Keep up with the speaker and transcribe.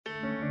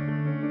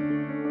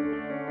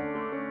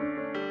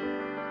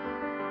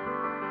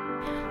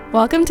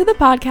Welcome to the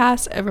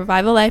podcast of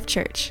Revival Life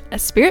Church, a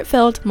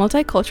spirit-filled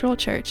multicultural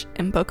church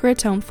in Boca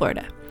Raton,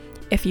 Florida.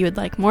 If you would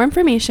like more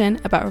information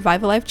about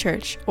Revival Life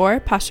Church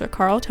or Pastor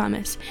Carl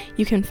Thomas,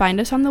 you can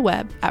find us on the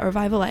web at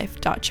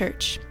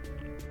revivallife.church.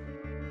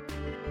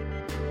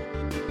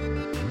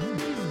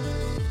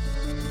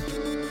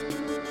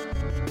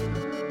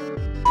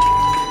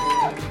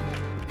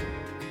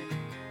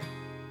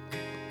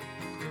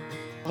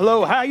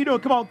 Hello, how you doing?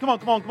 Come on.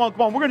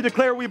 We're going to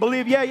declare what we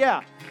believe.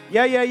 Yeah.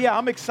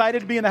 I'm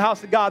excited to be in the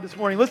house of God this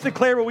morning. Let's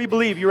declare what we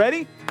believe. You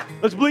ready?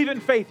 Let's believe it in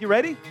faith. You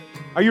ready?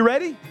 Are you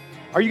ready?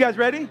 Are you guys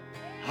ready?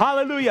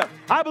 Hallelujah.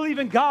 I believe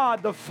in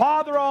God, the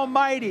Father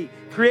Almighty,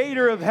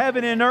 creator of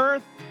heaven and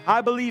earth.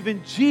 I believe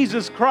in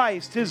Jesus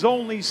Christ, His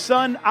only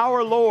Son,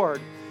 our Lord.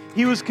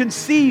 He was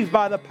conceived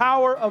by the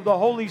power of the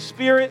Holy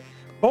Spirit,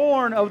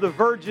 born of the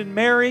Virgin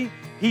Mary.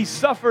 He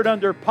suffered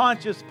under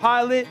Pontius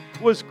Pilate,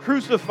 was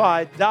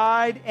crucified,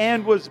 died,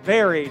 and was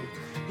buried.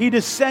 He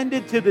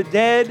descended to the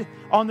dead.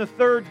 On the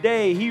third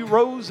day, He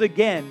rose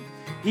again.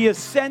 He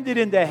ascended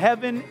into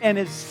heaven and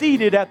is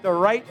seated at the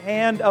right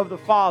hand of the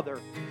Father.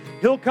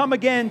 He'll come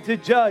again to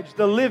judge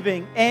the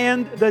living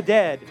and the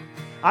dead.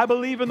 I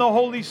believe in the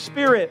Holy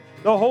Spirit,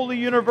 the Holy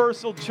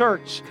Universal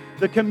Church,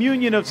 the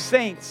communion of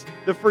saints,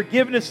 the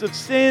forgiveness of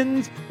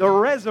sins, the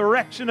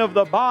resurrection of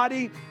the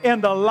body,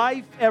 and the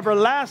life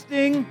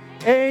everlasting.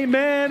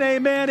 Amen,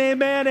 amen,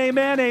 amen,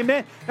 amen,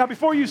 amen. Now,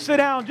 before you sit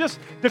down, just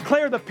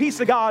declare the peace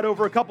of God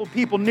over a couple of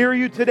people near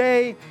you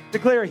today.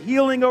 Declare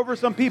healing over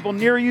some people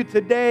near you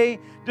today.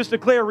 Just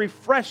declare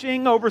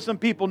refreshing over some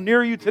people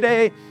near you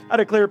today. I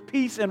declare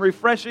peace and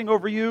refreshing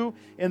over you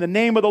in the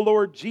name of the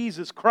Lord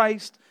Jesus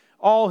Christ.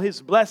 All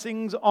His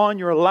blessings on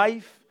your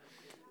life.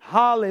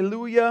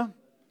 Hallelujah.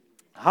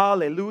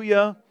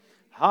 Hallelujah.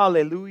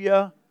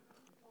 Hallelujah.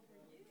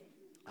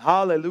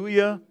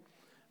 Hallelujah.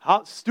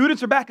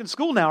 Students are back in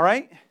school now,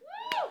 right?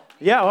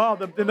 Yeah,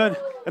 well,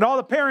 and all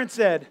the parents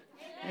said,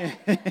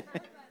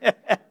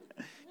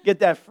 get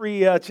that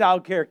free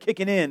child care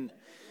kicking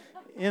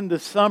in the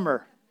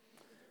summer.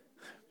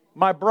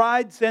 My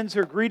bride sends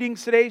her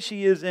greetings today.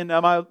 She is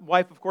my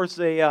wife, of course, is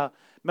a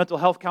mental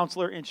health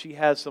counselor, and she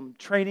has some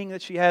training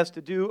that she has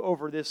to do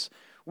over this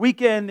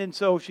weekend, and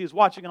so she's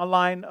watching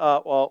online.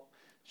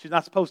 She's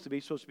not supposed to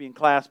be. She's supposed to be in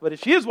class, but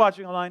if she is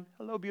watching online,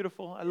 hello,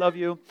 beautiful, I love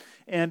you.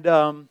 And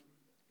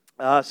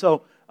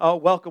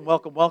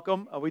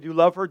welcome. We do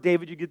love her.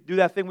 David, you get do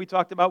that thing we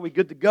talked about. We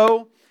good to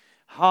go.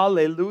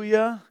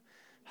 Hallelujah.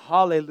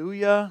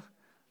 Hallelujah.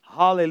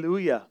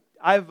 Hallelujah.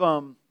 I've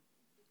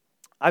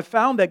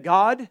found that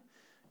God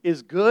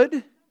is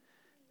good,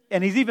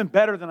 and He's even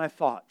better than I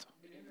thought.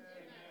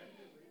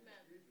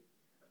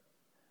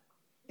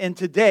 And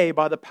today,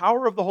 by the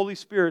power of the Holy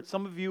Spirit,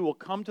 some of you will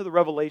come to the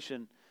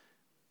revelation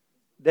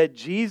that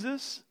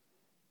Jesus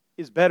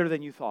is better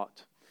than you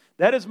thought.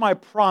 That is my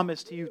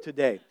promise to you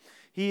today.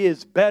 He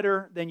is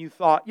better than you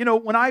thought. You know,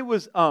 when I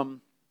was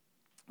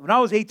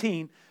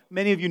 18,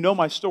 many of you know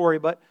my story,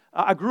 but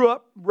I grew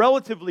up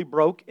relatively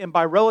broke, and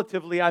by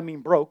relatively I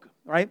mean broke,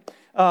 right?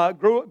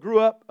 Grew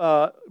up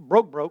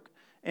broke,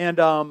 and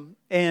I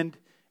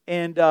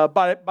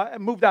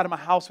moved out of my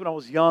house when I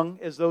was young.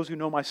 As those who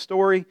know my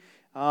story,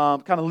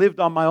 kind of lived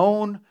on my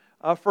own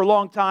for a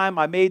long time.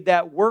 I made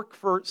that work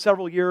for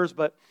several years,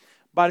 but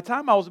by the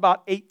time I was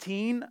about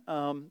 18,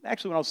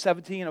 actually when I was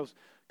 17, I was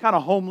kind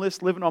of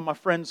homeless, living on my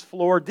friend's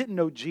floor, didn't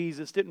know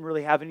Jesus, didn't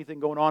really have anything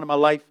going on in my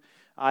life.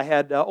 I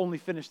had only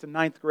finished the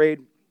 9th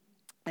grade,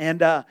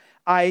 and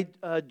I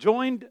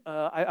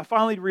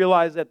finally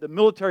realized that the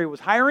military was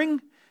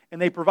hiring,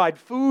 and they provide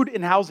food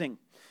and housing,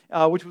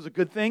 which was a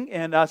good thing,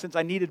 and since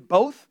I needed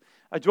both,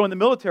 I joined the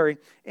military,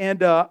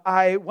 and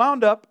I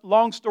wound up,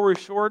 long story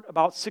short,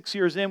 about 6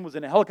 years in, was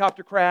in a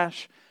helicopter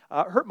crash,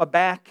 hurt my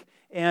back,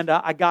 and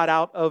I got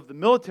out of the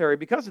military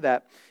because of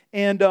that.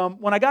 And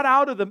when I got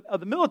out of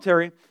the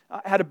military,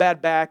 I had a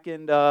bad back,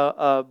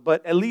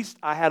 but at least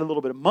I had a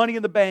little bit of money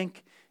in the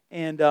bank,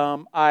 and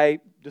I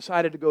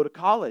decided to go to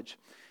college.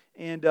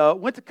 And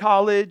went to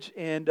college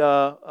and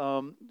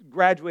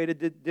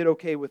graduated, did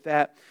okay with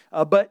that.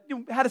 But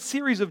had a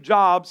series of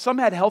jobs. Some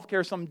had health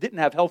care, some didn't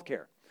have health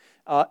care.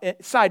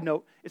 Side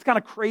note, it's kind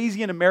of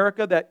crazy in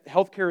America that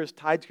health care is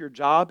tied to your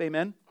job,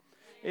 amen?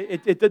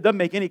 It doesn't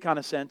make any kind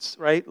of sense,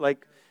 right?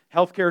 Like,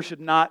 healthcare should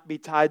not be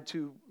tied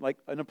to, like,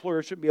 an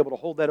employer shouldn't be able to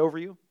hold that over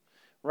you,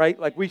 right?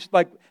 Like,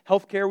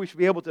 healthcare, we should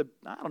be able to,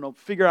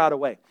 figure out a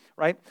way,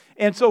 right?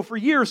 And so for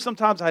years,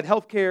 sometimes I had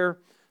healthcare,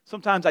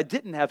 sometimes I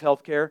didn't have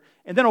healthcare,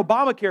 and then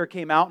Obamacare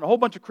came out, and a whole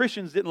bunch of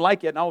Christians didn't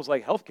like it, and I was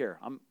like, healthcare,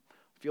 I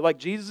feel like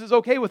Jesus is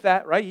okay with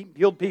that, right? He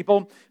healed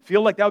people,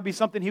 feel like that would be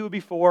something He would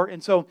be for,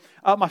 and so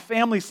my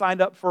family signed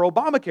up for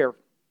Obamacare,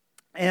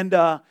 and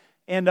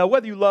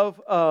whether you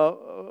love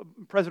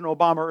President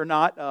Obama or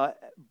not,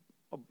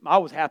 I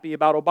was happy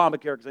about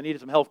Obamacare because I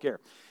needed some health care.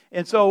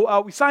 And so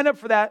we signed up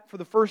for that for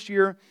the first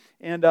year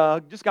and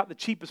just got the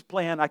cheapest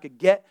plan I could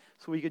get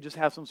so we could just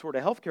have some sort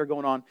of health care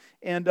going on.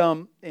 And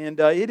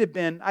I'd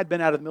been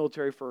out of the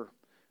military for,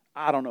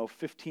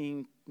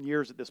 15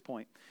 years at this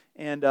point.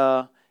 And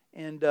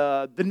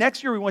the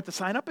next year we went to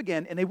sign up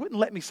again, and they wouldn't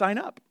let me sign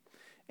up.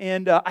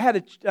 And I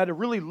had a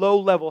really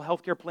low-level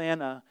healthcare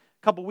plan. A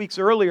couple weeks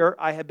earlier,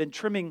 I had been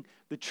trimming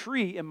the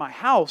tree in my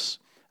house,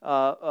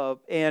 I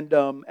had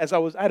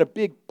a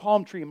big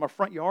palm tree in my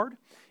front yard,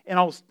 and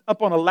I was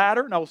up on a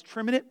ladder, and I was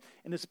trimming it,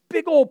 and this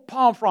big old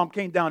palm frond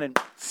came down and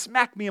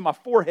smacked me in my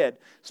forehead,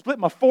 split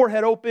my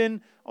forehead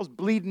open. I was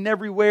bleeding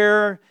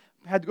everywhere.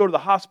 I had to go to the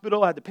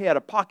hospital. I had to pay out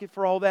of pocket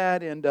for all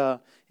that, and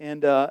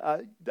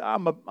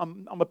I'm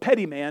a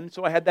petty man,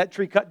 so I had that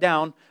tree cut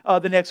down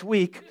the next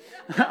week.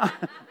 I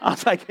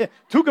was like,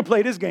 "Who can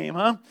play this game,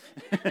 huh?"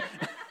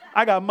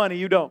 I got money,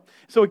 you don't.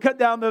 So we cut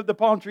down the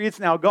palm tree. It's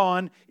now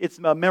gone. Its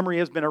memory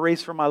has been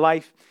erased from my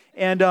life.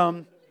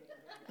 And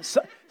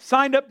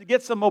signed up to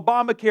get some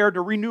Obamacare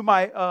to renew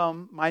my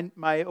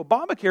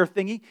Obamacare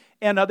thingy.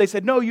 And they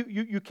said, "No,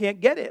 you can't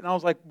get it." And I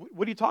was like,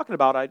 "What are you talking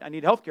about? I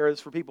need health care. It's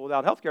for people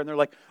without health care." And they're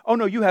like, "Oh,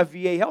 no, you have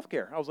VA health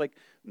care." I was like,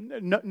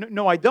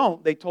 No, I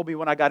don't. They told me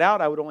when I got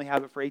out I would only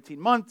have it for 18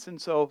 months. And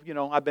so,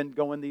 I've been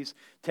going these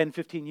 10,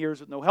 15 years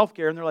with no health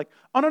care. And they're like,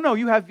 "Oh, no,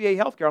 you have VA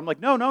health care." I'm like,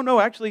 No,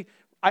 actually,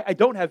 I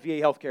don't have VA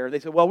health care. They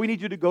said, "Well, we need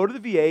you to go to the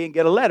VA and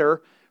get a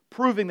letter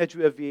proving that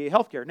you have VA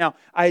health care." Now,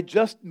 I had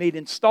just made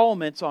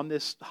installments on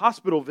this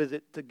hospital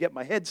visit to get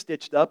my head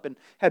stitched up and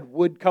had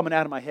wood coming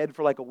out of my head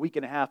for like a week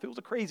and a half. It was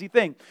a crazy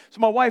thing. So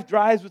my wife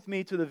drives with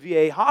me to the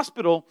VA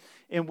hospital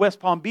in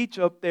West Palm Beach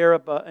up there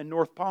in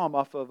North Palm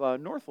off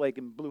of North Lake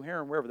and Blue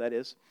Heron, wherever that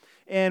is.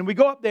 And we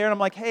go up there and I'm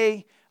like,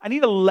 "Hey, I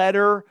need a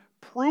letter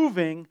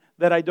proving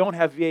that I don't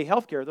have VA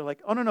health care." They're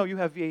like, "Oh, no, you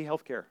have VA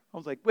health care." I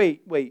was like,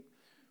 wait,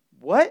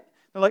 what?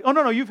 They're like, "Oh,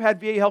 no, you've had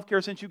VA health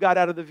care since you got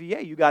out of the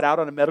VA. You got out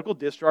on a medical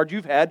discharge.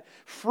 You've had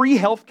free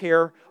health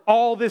care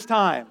all this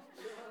time.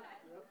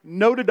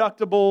 No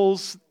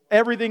deductibles.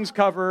 Everything's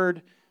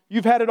covered.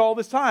 You've had it all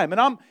this time."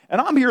 And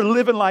I'm here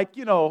living like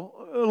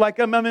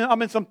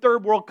I'm in some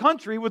third world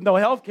country with no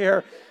health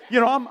care.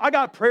 I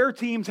got prayer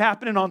teams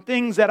happening on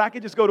things that I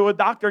could just go to a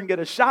doctor and get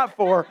a shot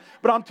for,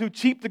 but I'm too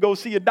cheap to go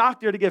see a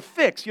doctor to get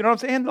fixed. You know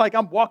what I'm saying? Like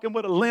I'm walking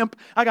with a limp.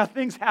 I got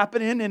things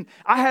happening, and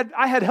I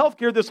had health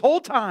care this whole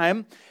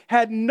time,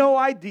 had no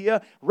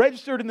idea,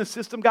 registered in the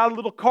system, got a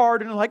little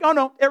card, and they're like, "Oh,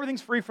 no,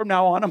 everything's free from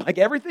now on." I'm like,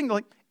 "Everything?" They're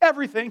like,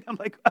 "Everything." I'm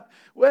like,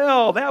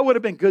 "Well, that would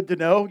have been good to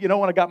know,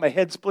 when I got my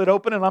head split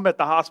open and I'm at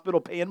the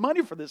hospital paying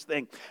money for this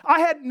thing."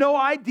 I had no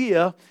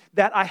idea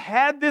that I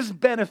had this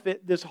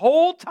benefit this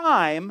whole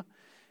time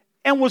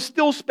and was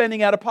still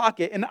spending out of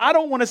pocket. And I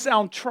don't want to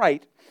sound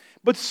trite,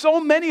 but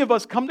so many of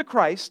us come to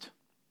Christ,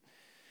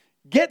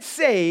 get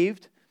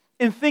saved,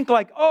 and think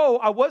like, "Oh,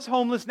 I was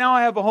homeless, now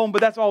I have a home, but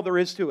that's all there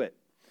is to it."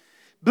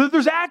 But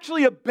there's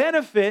actually a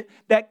benefit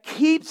that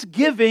keeps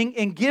giving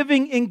and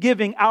giving and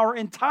giving our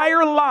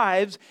entire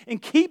lives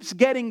and keeps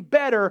getting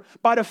better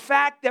by the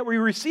fact that we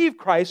receive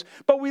Christ,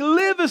 but we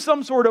live as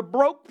some sort of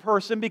broke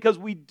person because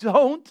we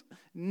don't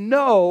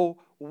know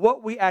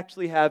what we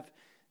actually have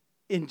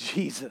in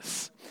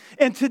Jesus.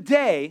 And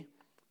today,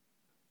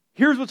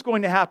 here's what's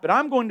going to happen.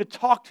 I'm going to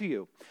talk to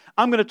you.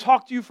 I'm going to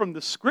talk to you from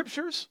the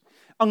Scriptures.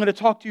 I'm going to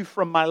talk to you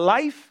from my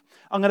life.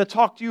 I'm going to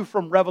talk to you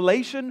from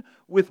Revelation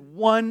with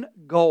one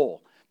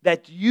goal: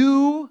 that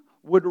you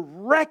would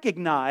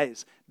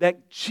recognize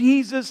that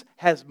Jesus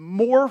has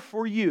more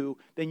for you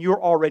than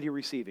you're already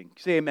receiving.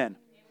 Say amen.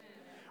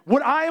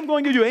 What I am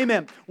going to do,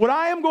 amen. What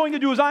I am going to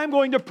do is I am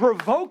going to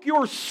provoke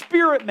your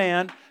spirit,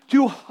 man,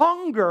 to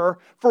hunger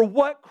for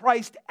what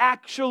Christ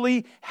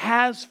actually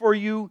has for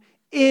you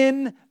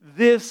in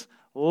this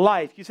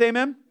life. Can you say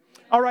amen?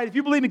 All right, if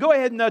you believe me, go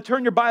ahead and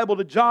turn your Bible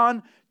to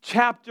John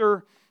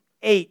chapter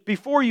 8.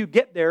 Before you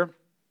get there,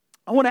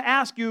 I want to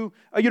ask you,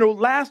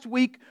 last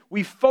week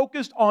we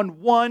focused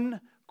on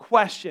one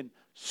question.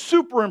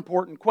 Super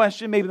important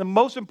question, maybe the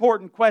most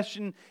important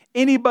question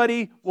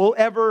anybody will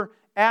ever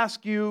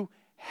ask you.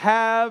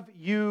 Have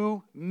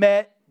you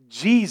met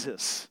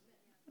Jesus?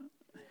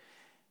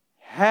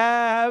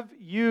 Have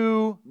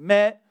you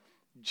met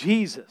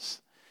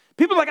Jesus?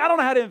 People are like, "I don't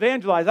know how to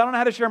evangelize. I don't know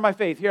how to share my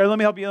faith." Here, let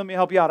me help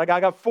you out. I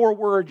got 4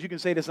 words you can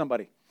say to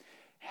somebody.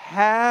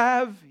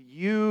 Have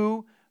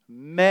you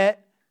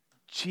met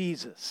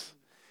Jesus?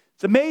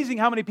 It's amazing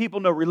how many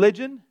people know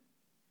religion.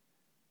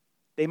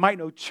 They might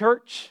know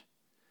church.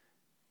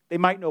 They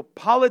might know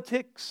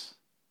politics.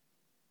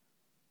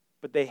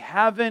 But they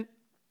haven't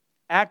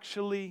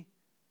actually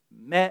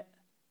met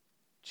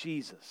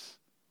Jesus.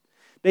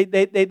 They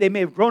may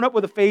have grown up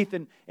with a faith,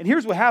 and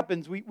here's what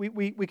happens. We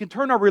can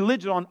turn our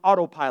religion on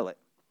autopilot.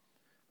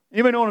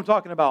 Anybody know what I'm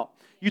talking about?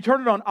 You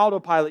turn it on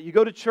autopilot. You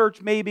go to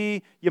church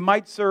maybe, you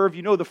might serve,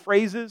 you know the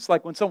phrases,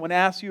 like when someone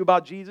asks you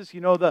about Jesus, you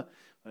know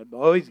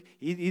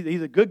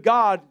he's a good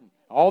God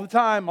all the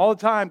time,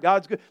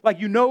 God's good. Like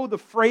you know the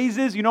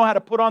phrases, you know how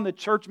to put on the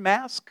church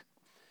mask.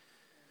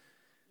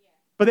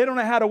 But they don't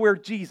know how to wear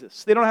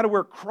Jesus. They don't know how to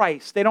wear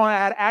Christ. They don't know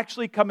how to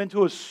actually come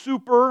into a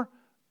super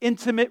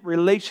intimate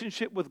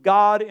relationship with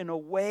God in a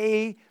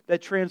way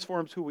that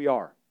transforms who we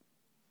are.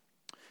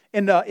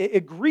 And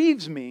it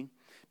grieves me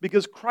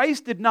because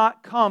Christ did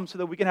not come so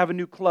that we can have a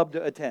new club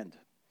to attend.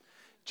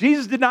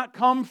 Jesus did not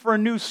come for a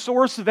new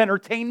source of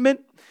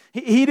entertainment.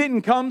 He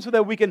didn't come so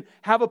that we can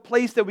have a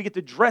place that we get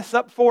to dress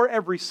up for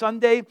every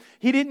Sunday.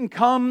 He didn't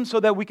come so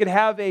that we could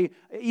have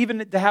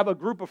even to have a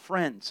group of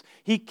friends.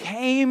 He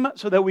came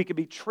so that we could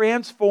be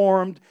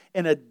transformed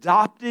and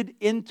adopted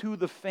into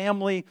the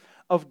family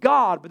of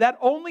God. But that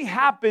only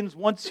happens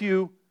once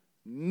you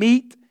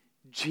meet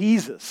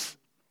Jesus.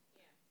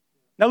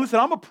 Now listen,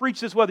 I'm going to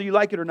preach this whether you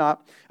like it or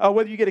not,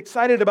 whether you get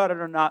excited about it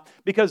or not,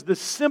 because the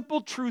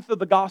simple truth of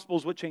the gospel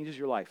is what changes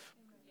your life.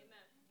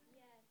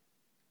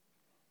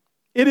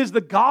 It is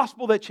the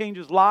gospel that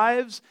changes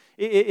lives.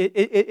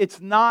 It's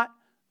not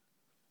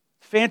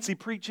fancy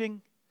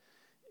preaching.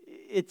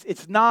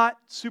 It's not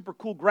super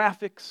cool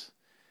graphics.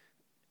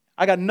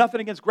 I got nothing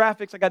against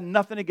graphics. I got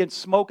nothing against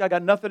smoke. I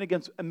got nothing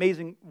against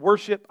amazing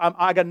worship.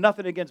 I got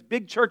nothing against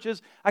big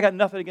churches. I got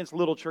nothing against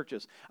little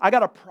churches. I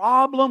got a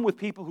problem with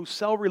people who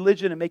sell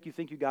religion and make you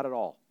think you got it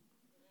all.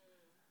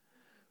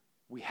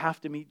 We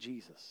have to meet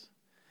Jesus.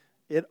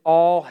 It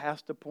all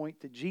has to point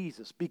to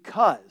Jesus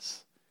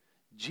because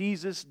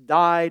Jesus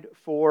died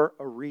for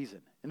a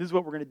reason. And this is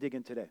what we're going to dig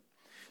in today.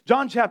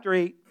 John chapter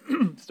 8,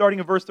 starting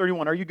in verse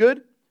 31. Are you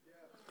good?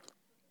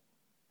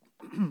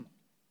 Yeah.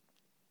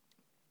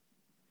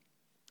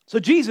 So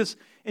Jesus,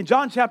 in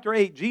John chapter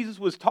 8, Jesus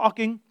was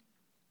talking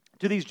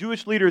to these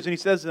Jewish leaders and he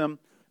says to them,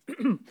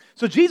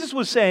 so Jesus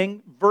was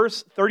saying,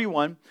 verse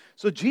 31,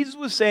 so Jesus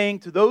was saying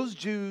to those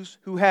Jews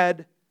who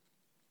had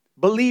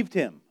believed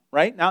him,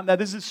 right? Now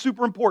this is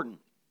super important.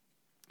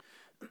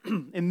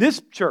 In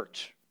this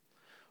church,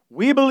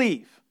 we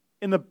believe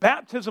in the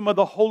baptism of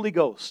the Holy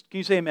Ghost. Can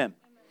you say amen?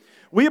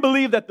 We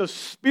believe that the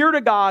Spirit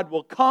of God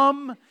will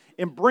come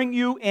and bring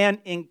you an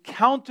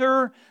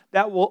encounter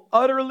that will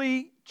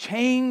utterly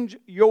change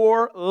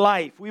your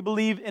life. We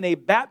believe in a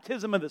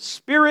baptism of the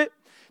Spirit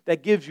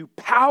that gives you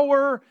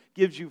power,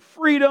 gives you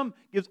freedom,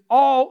 gives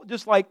all,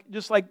 just like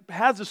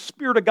has the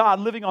Spirit of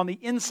God living on the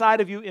inside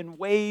of you in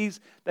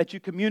ways that you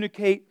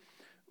communicate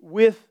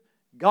with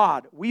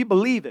God. We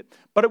believe it.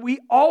 But we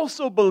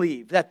also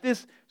believe that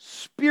this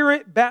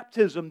Spirit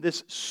baptism,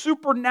 this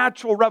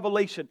supernatural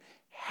revelation,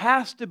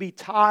 has to be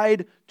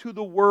tied to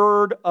the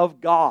Word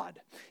of God.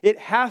 It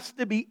has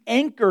to be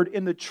anchored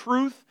in the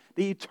truth,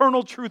 the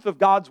eternal truth of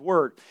God's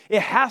Word.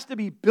 It has to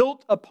be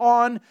built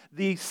upon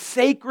the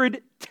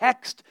sacred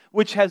text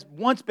which has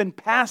once been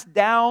passed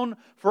down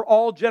for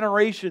all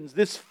generations.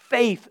 This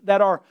faith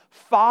that our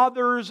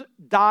fathers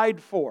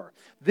died for.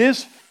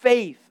 This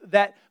faith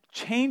that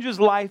changes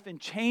life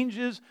and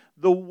changes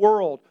the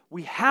world.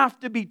 We have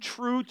to be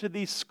true to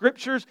these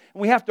scriptures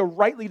and we have to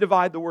rightly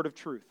divide the word of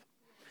truth.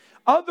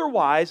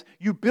 Otherwise,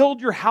 you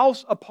build your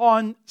house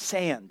upon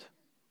sand.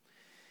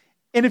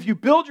 And if you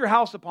build your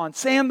house upon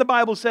sand, the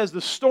Bible says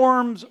the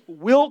storms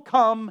will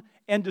come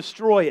and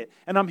destroy it.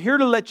 And I'm here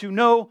to let you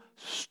know,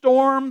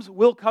 storms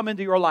will come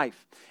into your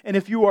life. And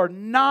if you are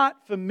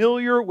not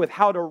familiar with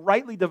how to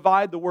rightly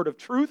divide the word of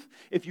truth,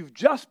 if you've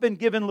just been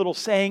given little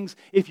sayings,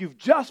 if you've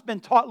just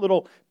been taught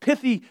little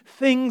pithy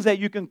things that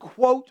you can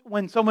quote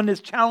when someone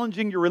is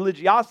challenging your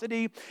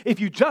religiosity, if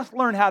you just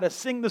learn how to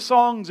sing the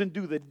songs and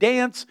do the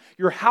dance,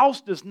 your house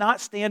does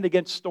not stand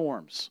against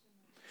storms.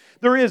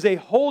 There is a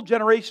whole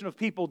generation of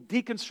people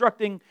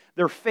deconstructing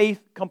their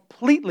faith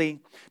completely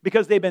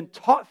because they've been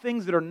taught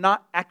things that are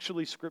not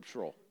actually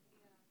scriptural.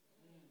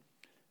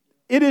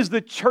 It is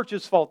the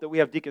church's fault that we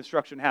have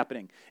deconstruction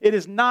happening.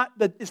 It's not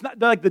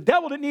like the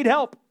devil didn't need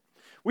help.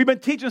 We've been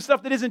teaching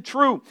stuff that isn't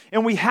true,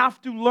 and we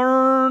have to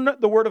learn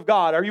the Word of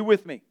God. Are you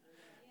with me?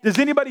 Does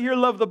anybody here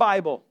love the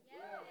Bible?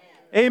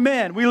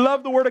 Amen. We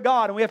love the Word of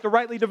God, and we have to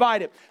rightly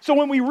divide it. So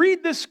when we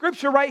read this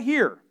scripture right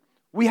here,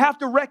 we have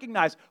to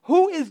recognize,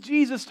 who is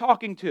Jesus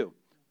talking to?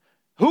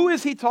 Who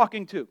is he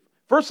talking to?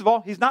 First of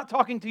all, he's not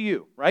talking to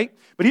you, right?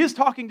 But he is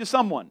talking to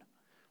someone.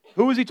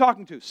 Who is he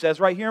talking to? It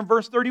says right here in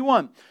verse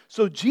 31.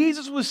 So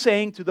Jesus was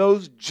saying to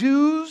those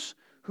Jews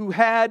who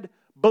had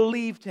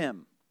believed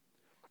him.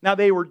 Now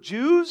they were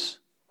Jews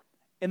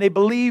and they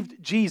believed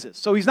Jesus.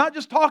 So he's not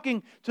just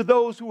talking to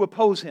those who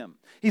oppose him.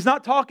 He's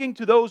not talking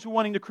to those who are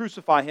wanting to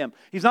crucify him.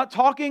 He's not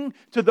talking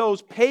to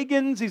those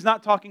pagans. He's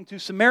not talking to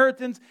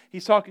Samaritans.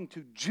 He's talking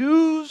to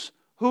Jews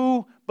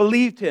who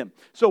believed him.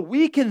 So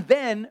we can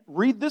then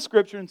read this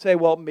scripture and say,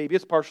 well, maybe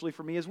it's partially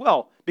for me as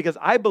well, because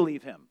I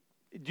believe him.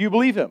 Do you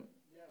believe him?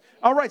 Yes.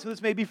 All right, so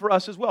this may be for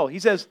us as well. He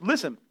says,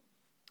 listen,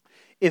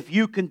 if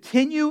you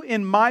continue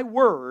in my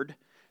word,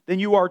 then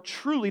you are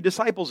truly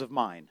disciples of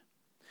mine.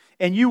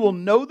 And you will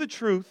know the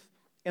truth,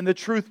 and the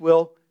truth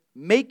will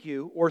make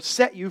you or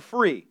set you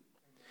free.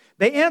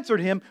 They answered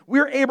him,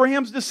 we're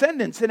Abraham's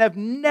descendants and have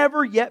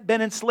never yet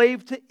been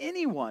enslaved to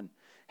anyone.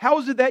 How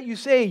is it that you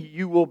say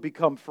you will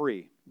become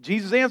free?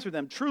 Jesus answered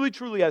them, truly,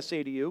 truly, I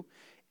say to you,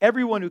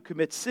 everyone who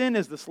commits sin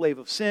is the slave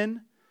of sin.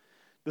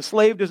 The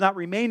slave does not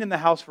remain in the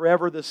house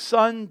forever. The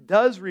son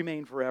does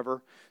remain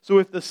forever. So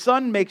if the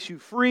son makes you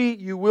free,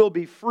 you will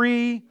be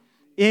free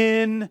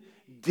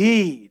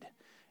indeed.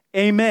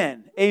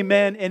 Amen,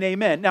 amen, and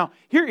amen. Now,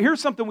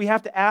 here's something we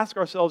have to ask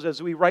ourselves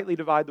as we rightly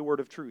divide the word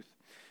of truth.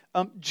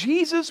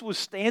 Jesus was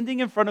standing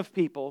in front of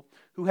people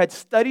who had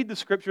studied the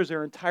Scriptures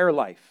their entire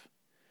life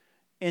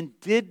and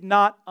did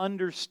not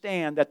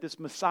understand that this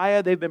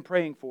Messiah they've been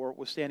praying for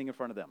was standing in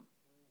front of them.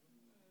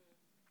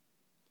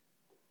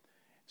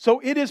 So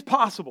it is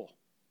possible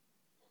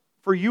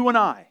for you and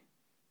I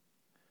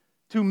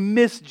to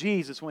miss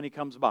Jesus when He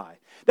comes by.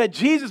 That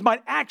Jesus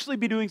might actually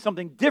be doing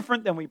something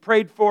different than we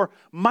prayed for,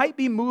 might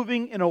be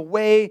moving in a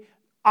way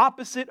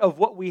opposite of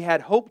what we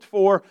had hoped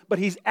for, but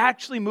He's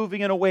actually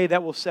moving in a way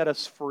that will set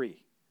us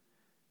free.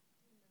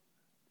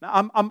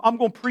 Now, I'm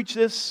going to preach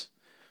this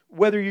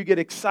whether you get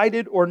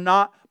excited or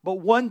not, but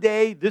one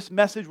day this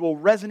message will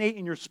resonate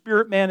in your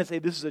spirit, man, and say,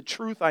 this is a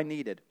truth I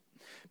needed.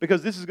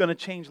 Because this is going to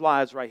change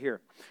lives right here.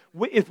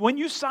 When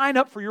you sign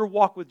up for your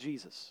walk with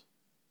Jesus,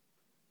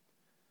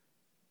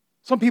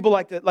 some people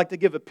like to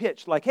give a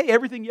pitch like, hey,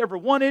 everything you ever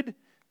wanted,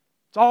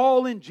 it's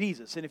all in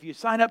Jesus. And if you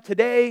sign up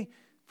today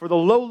for the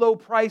low, low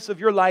price of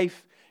your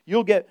life,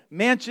 you'll get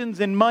mansions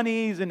and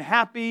monies and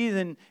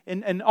happies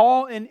and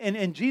all.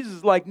 And Jesus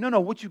is like, no,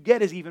 what you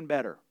get is even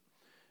better.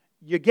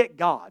 You get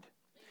God.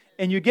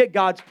 And you get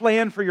God's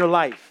plan for your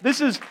life. This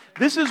is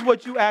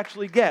what you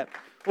actually get.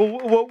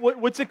 Well,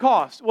 what's it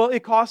cost? Well,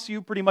 it costs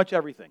you pretty much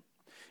everything.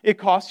 It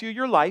costs you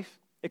your life.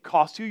 It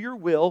costs you your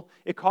will.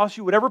 It costs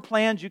you whatever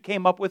plans you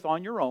came up with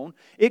on your own.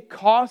 It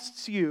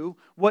costs you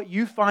what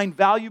you find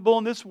valuable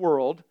in this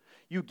world.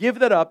 You give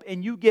that up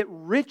and you get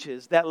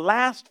riches that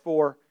last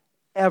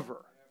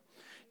forever.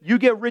 You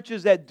get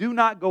riches that do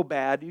not go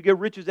bad. You get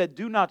riches that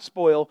do not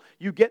spoil.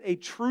 You get a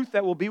truth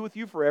that will be with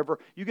you forever.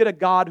 You get a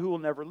God who will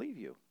never leave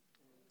you.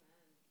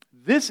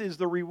 This is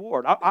the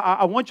reward.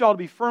 I want y'all to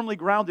be firmly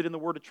grounded in the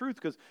word of truth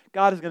because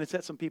God is going to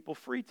set some people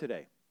free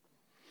today.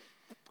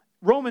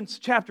 Romans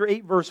chapter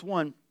 8, verse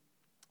 1,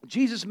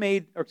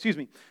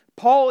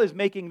 Paul is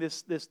making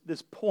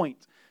this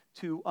point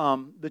to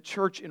the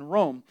church in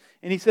Rome.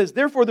 And he says,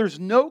 therefore, there's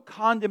no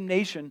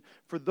condemnation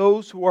for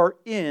those who are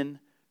in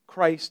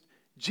Christ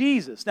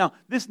Jesus. Now,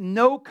 this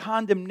no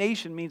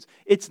condemnation means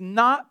it's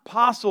not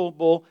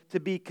possible to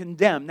be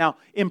condemned. Now,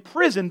 in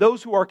prison,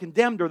 those who are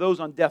condemned are those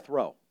on death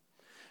row.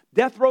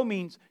 Death row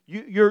means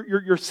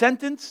your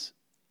sentence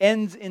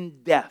ends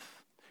in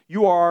death.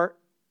 You are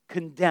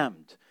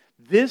condemned.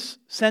 This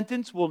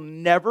sentence will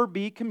never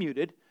be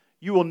commuted.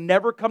 You will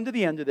never come to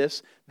the end of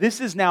this.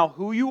 This is now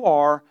who you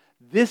are.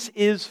 This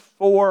is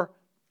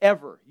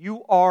forever.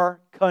 You are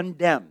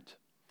condemned.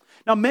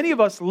 Now, many of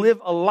us live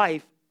a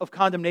life of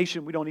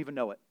condemnation. We don't even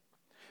know it.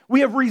 We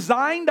have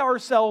resigned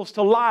ourselves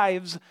to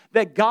lives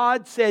that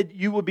God said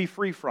you would be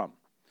free from.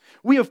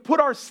 We have put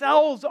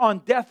ourselves on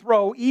death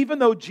row even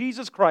though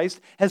Jesus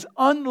Christ has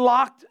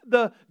unlocked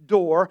the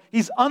door.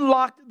 He's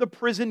unlocked the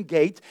prison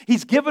gate.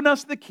 He's given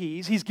us the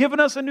keys. He's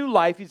given us a new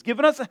life. He's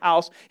given us a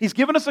house. He's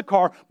given us a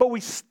car. But we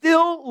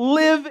still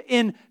live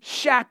in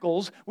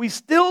shackles. We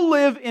still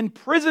live in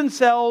prison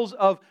cells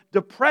of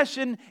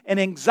depression and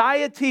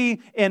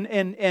anxiety and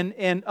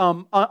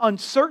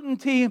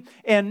uncertainty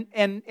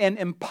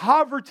and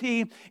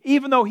poverty,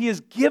 even though He has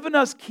given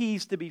us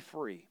keys to be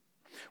free.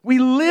 We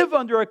live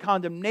under a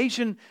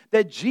condemnation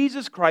that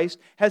Jesus Christ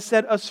has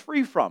set us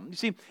free from. You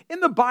see, in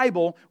the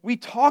Bible, we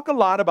talk a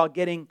lot about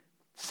getting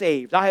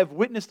saved. I have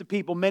witnessed to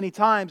people many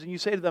times, and you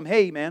say to them,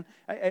 hey, man,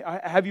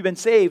 have you been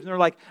saved? And they're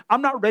like,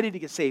 I'm not ready to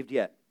get saved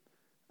yet.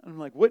 And I'm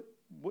like,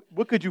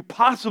 what could you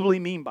possibly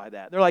mean by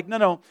that? They're like,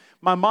 no,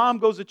 my mom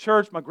goes to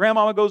church, my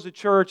grandmama goes to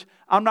church,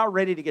 I'm not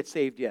ready to get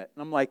saved yet.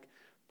 And I'm like,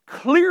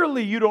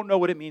 clearly you don't know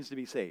what it means to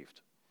be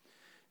saved.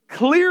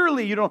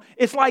 Clearly, you don't.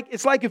 It's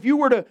like if you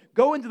were to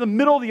go into the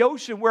middle of the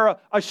ocean where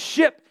a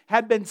ship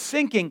had been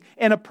sinking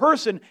and a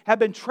person had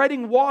been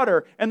treading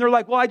water and they're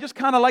like, well, I just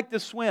kind of like to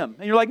swim.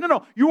 And you're like,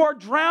 no, you are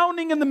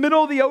drowning in the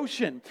middle of the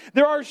ocean.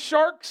 There are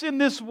sharks in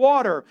this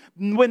water.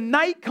 When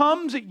night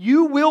comes,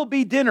 you will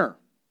be dinner.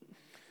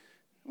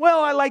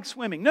 Well, I like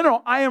swimming.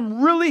 No, I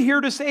am really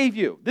here to save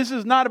you. This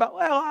is not about,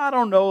 well, I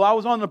don't know. I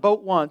was on the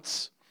boat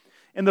once.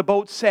 And the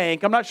boat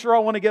sank. I'm not sure I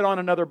want to get on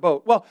another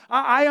boat. Well,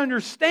 I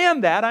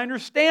understand that. I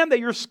understand that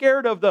you're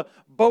scared of the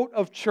boat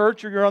of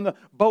church or you're on the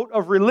boat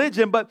of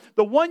religion, but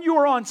the one you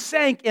are on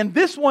sank, and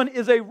this one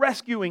is a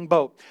rescuing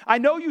boat. I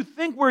know you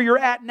think where you're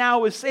at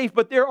now is safe,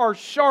 but there are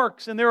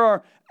sharks and there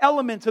are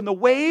elements and the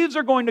waves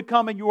are going to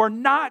come and you are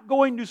not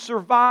going to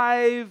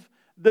survive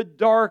the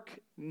dark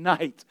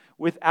night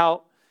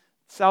without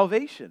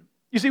salvation.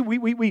 You see,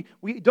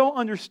 we don't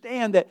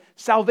understand that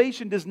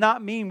salvation does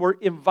not mean we're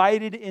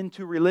invited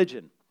into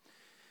religion.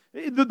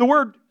 The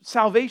word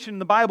salvation in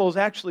the Bible is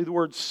actually the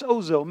word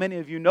sozo. Many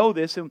of you know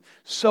this. And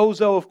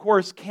sozo, of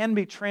course, can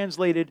be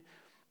translated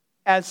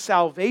as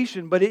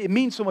salvation, but it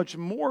means so much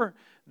more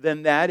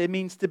than that. It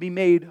means to be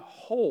made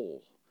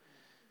whole.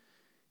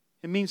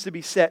 It means to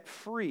be set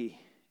free.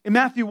 In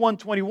Matthew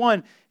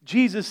 1:21,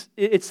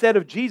 John said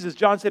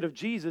of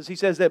Jesus, he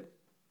says that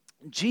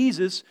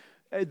Jesus,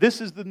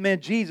 this is the man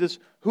Jesus,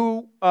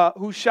 who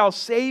shall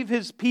save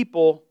His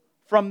people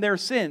from their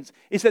sins.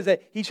 It says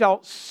that he shall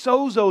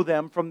sozo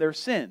them from their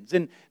sins.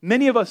 And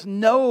many of us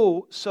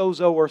know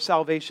sozo or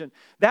salvation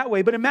that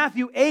way. But in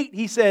Matthew 8,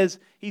 he says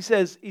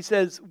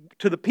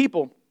to the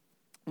people,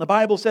 the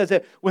Bible says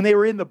that when they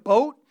were in the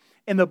boat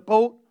and the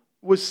boat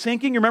was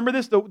sinking, you remember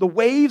this? The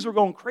waves were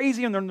going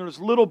crazy and then there was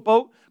a little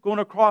boat going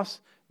across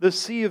the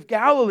Sea of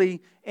Galilee,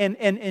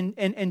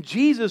 and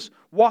Jesus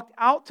walked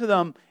out to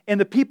them, and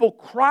the people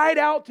cried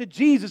out to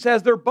Jesus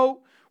as their boat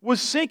was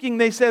sinking.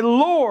 They said,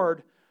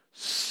 Lord,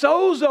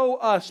 sozo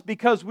us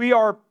because we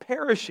are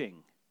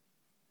perishing.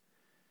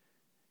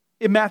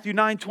 In Matthew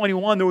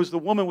 9:21, there was the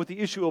woman with the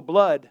issue of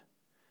blood,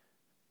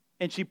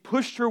 and she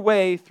pushed her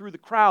way through the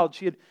crowd.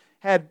 She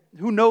had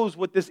who knows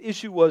what this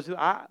issue was.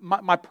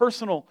 My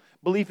personal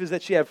belief is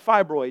that she had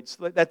fibroids.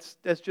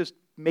 That's just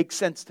makes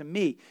sense to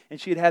me. And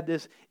she had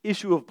this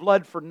issue of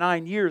blood for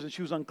 9 years, and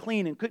she was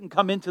unclean and couldn't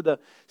come into the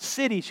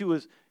city. She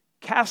was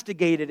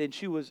castigated and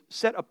she was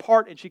set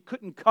apart, and she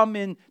couldn't come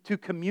into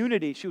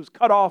community. She was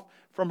cut off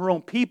from her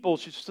own people.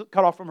 She was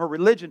cut off from her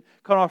religion,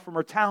 cut off from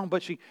her town,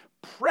 but she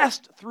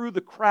pressed through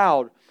the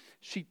crowd.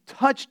 She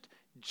touched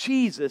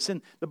Jesus.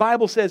 And the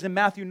Bible says in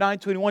Matthew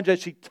 9:21 that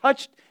she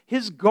touched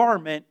his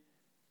garment.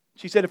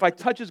 She said, if I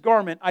touch his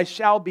garment, I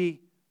shall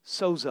be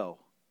sozo.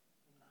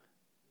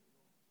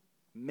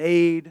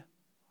 Made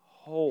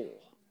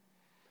whole.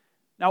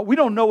 Now, we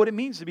don't know what it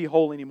means to be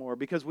whole anymore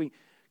because we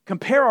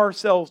compare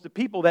ourselves to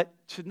people that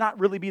should not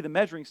really be the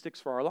measuring sticks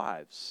for our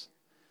lives.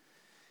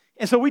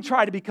 And so we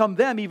try to become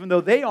them even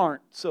though they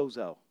aren't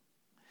sozo.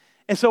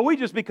 And so we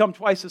just become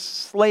twice a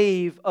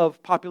slave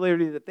of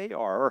popularity that they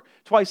are, or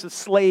twice a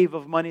slave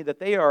of money that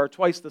they are, or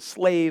twice the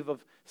slave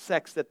of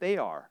sex that they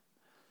are.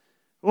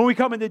 When we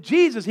come into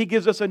Jesus, he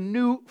gives us a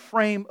new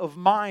frame of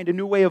mind, a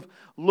new way of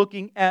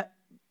looking at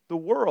the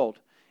world.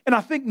 And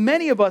I think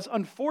many of us,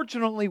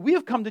 unfortunately, we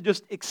have come to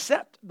just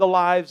accept the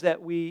lives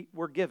that we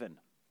were given.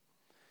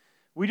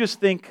 We just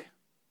think,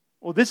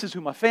 well, this is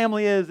who my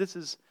family is. This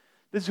is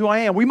who I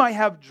am. We might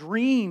have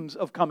dreams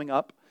of coming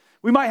up.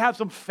 We might have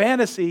some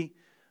fantasy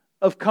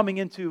of coming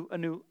into a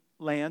new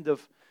land,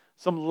 of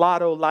some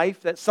lotto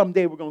life that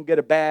someday we're going to get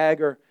a bag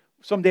or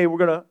someday we're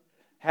going to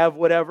have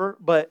whatever.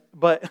 But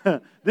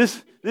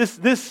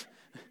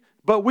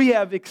we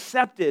have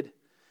accepted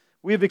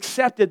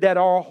that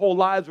our whole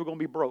lives we're going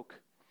to be broke.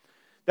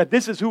 That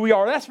this is who we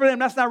are. That's for them.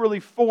 That's not really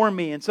for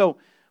me. And so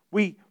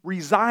we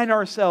resign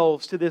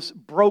ourselves to this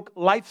broke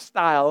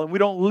lifestyle, and we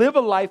don't live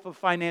a life of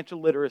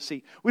financial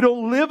literacy. We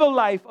don't live a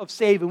life of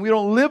saving. We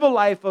don't live a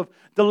life of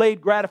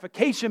delayed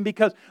gratification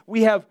because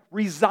we have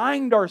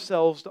resigned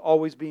ourselves to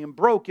always being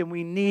broke, and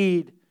we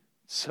need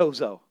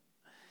sozo.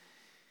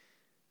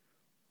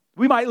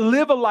 We might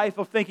live a life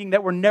of thinking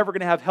that we're never going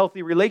to have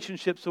healthy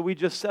relationships, so we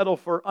just settle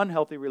for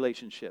unhealthy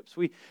relationships.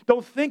 We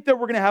don't think that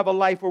we're going to have a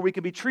life where we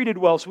can be treated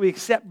well, so we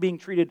accept being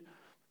treated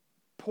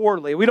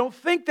poorly. We don't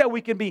think that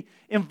we can be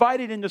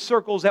invited into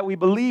circles that we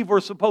believe we're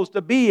supposed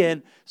to be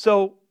in,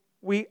 so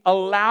we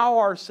allow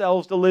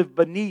ourselves to live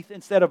beneath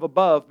instead of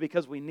above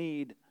because we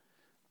need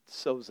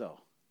sozo.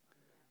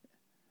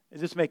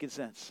 Is this making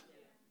sense?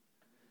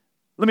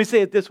 Let me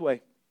say it this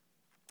way.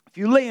 If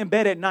you lay in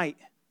bed at night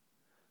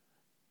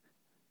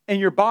and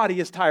your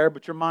body is tired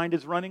but your mind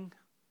is running,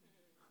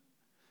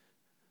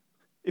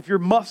 if your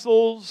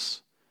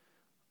muscles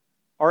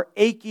are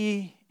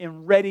achy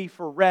and ready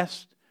for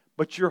rest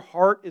but your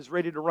heart is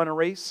ready to run a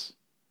race,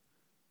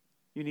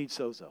 you need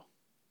sozo.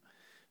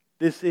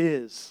 This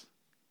is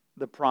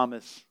the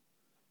promise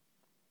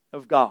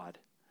of God.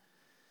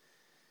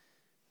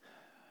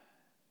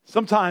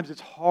 Sometimes it's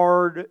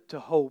hard to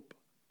hope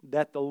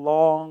that the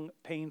long,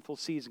 painful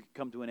season can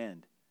come to an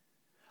end.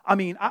 I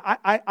mean,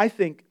 I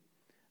think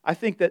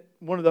that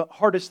one of the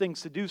hardest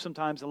things to do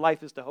sometimes in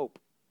life is to hope.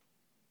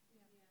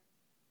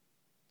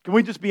 Can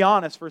we just be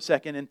honest for a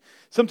second? And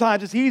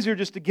sometimes it's easier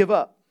just to give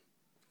up.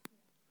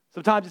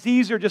 Sometimes it's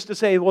easier just to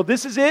say, well,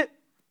 this is it.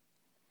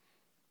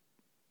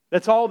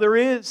 That's all there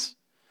is.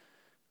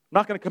 I'm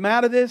not going to come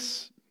out of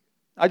this.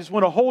 I just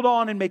want to hold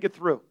on and make it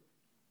through.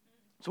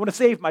 Just want to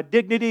save my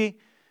dignity.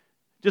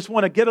 Just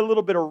want to get a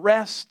little bit of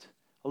rest,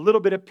 a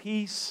little bit of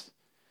peace.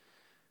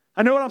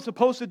 I know what I'm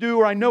supposed to do,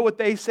 or I know what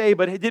they say,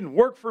 but it didn't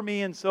work for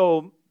me, and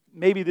so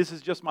maybe this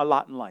is just my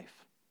lot in life.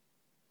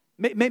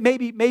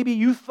 Maybe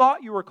you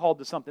thought you were called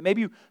to something. Maybe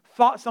you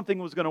thought something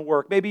was going to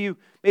work. Maybe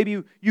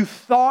you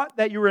thought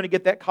that you were going to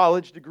get that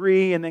college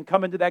degree and then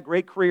come into that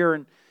great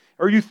career,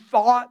 or you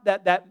thought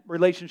that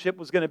relationship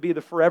was going to be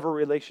the forever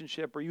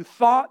relationship, or you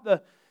thought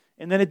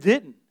and then it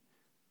didn't.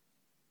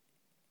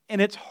 And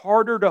it's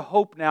harder to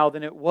hope now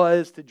than it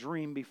was to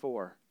dream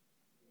before.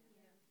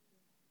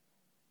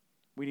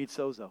 We need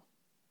sozo.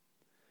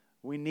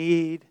 We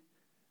need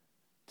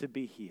to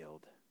be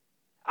healed.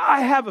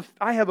 I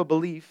have a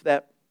belief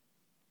that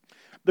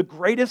the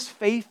greatest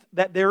faith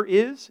that there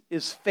is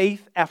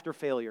faith after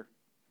failure.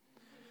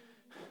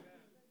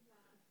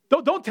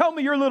 Don't tell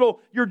me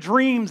your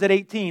dreams at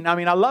 18. I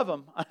mean, I love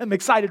them. I'm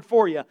excited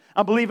for you.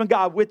 I'm believing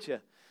God with you.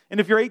 And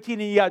if you're 18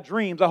 and you got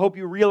dreams, I hope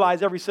you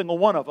realize every single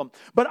one of them.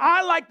 But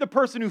I like the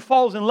person who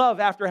falls in love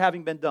after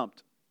having been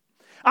dumped.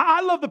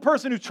 I love the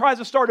person who tries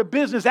to start a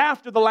business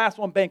after the last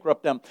one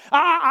bankrupt them.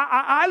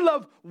 I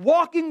love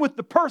walking with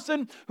the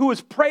person who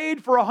has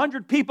prayed for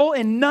 100 people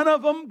and none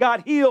of them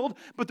got healed,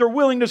 but they're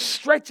willing to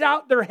stretch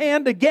out their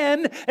hand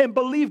again and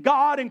believe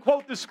God and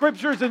quote the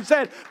scriptures and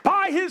said,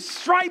 by His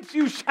stripes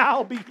you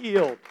shall be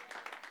healed.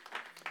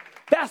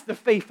 That's the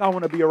faith I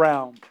want to be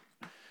around.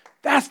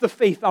 That's the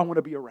faith I want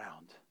to be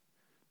around.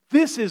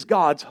 This is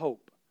God's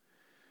hope.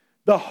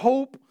 The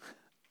hope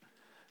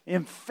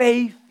in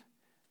faith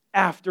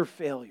after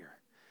failure.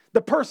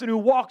 The person who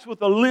walks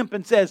with a limp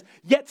and says,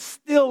 yet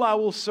still I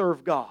will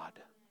serve God.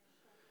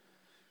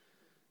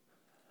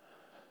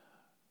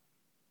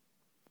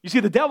 You see,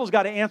 the devil's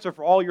got to answer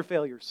for all your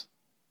failures.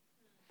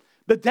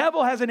 The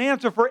devil has an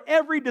answer for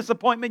every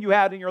disappointment you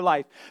had in your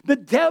life. The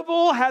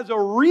devil has a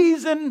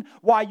reason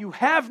why you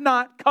have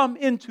not come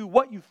into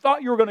what you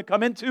thought you were going to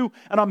come into.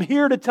 And I'm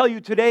here to tell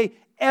you today,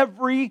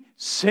 every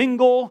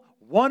single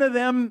one of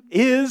them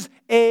is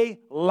a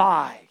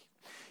lie.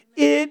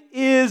 It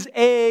is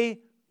a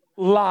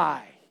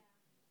lie.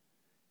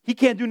 He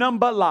can't do nothing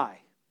but lie.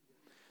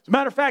 As a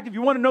matter of fact, if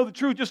you want to know the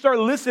truth, just start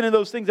listening to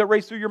those things that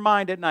race through your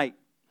mind at night.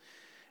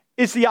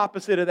 It's the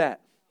opposite of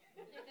that.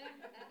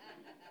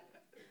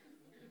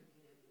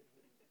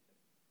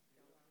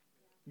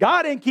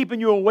 God ain't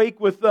keeping you awake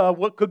with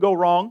what could go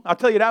wrong. I'll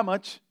tell you that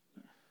much.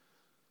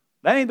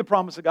 That ain't the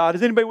promise of God.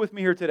 Is anybody with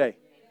me here today?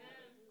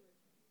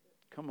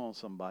 Come on,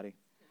 somebody.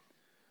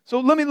 So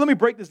let me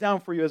break this down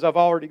for you, as I've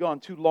already gone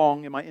too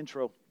long in my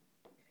intro.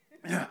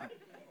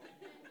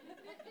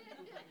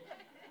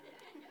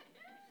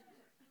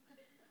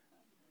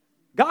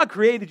 God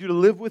created you to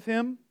live with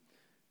Him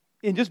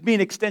and just be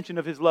an extension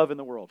of His love in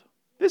the world.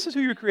 This is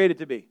who you're created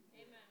to be.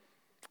 Amen.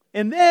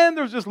 And then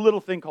there's this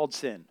little thing called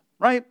sin,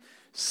 right?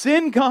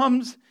 Sin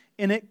comes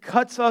and it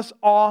cuts us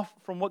off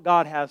from what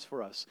God has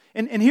for us.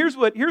 And here's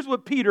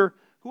what Peter,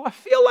 who I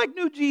feel like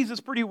knew Jesus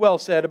pretty well,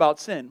 said about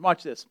sin.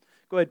 Watch this.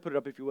 Go ahead and put it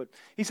up if you would.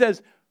 He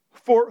says,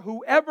 for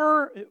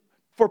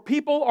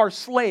people are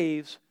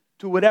slaves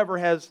to whatever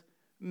has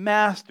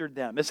mastered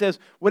them. It says,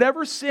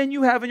 whatever sin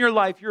you have in your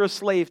life, you're a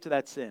slave to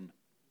that sin.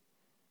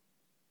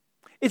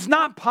 It's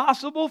not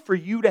possible for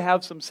you to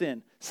have some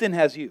sin. Sin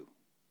has you.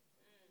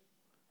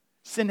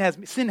 Sin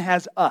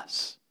has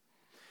us.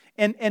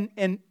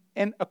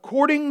 And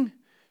according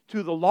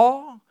to the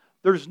law,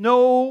 there's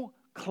no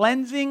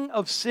cleansing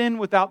of sin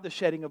without the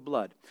shedding of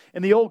blood.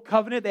 In the old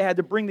covenant, they had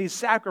to bring these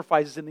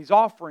sacrifices and these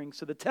offerings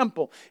to the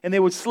temple, and they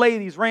would slay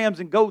these rams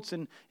and goats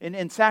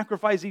and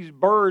sacrifice these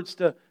birds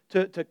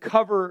to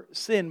cover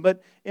sin.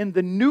 But in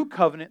the new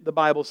covenant, the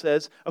Bible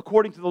says,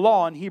 according to the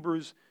law in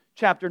Hebrews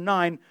chapter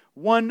 9,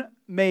 one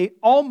may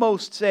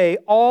almost say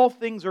all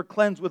things are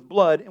cleansed with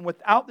blood, and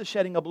without the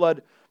shedding of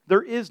blood,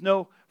 there is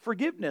no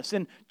forgiveness.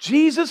 And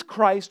Jesus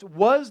Christ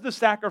was the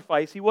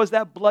sacrifice. He was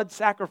that blood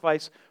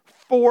sacrifice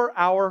for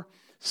our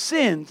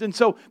sins. And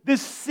so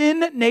this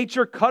sin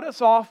nature cut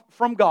us off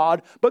from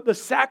God, but the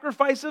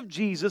sacrifice of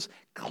Jesus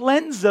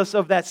cleansed us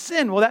of that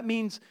sin. Well, that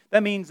means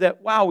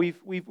that, wow,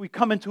 we've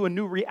come into a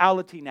new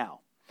reality now.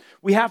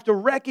 We have to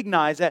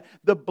recognize that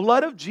the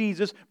blood of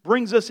Jesus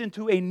brings us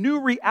into a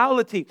new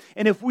reality.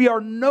 And if we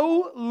are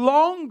no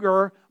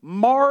longer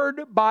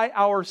marred by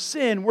our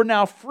sin, we're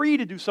now free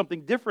to do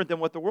something different than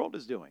what the world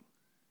is doing.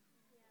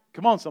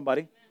 Come on,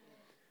 somebody.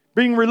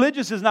 Being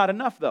religious is not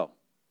enough, though.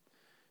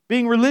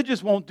 Being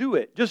religious won't do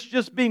it.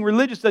 Just being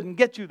religious doesn't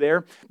get you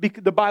there.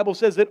 Because the Bible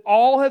says that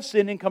all have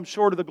sinned and come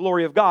short of the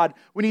glory of God.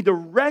 We need to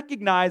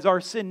recognize our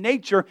sin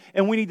nature,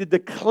 and we need to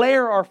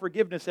declare our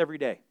forgiveness every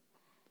day.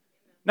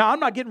 Now,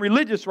 I'm not getting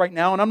religious right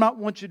now, and I don't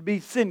want you to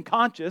be sin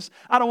conscious.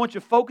 I don't want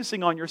you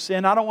focusing on your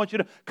sin. I don't want you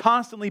to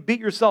constantly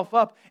beat yourself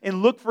up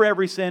and look for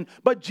every sin.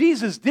 But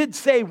Jesus did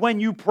say, when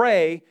you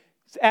pray,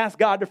 ask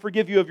God to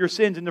forgive you of your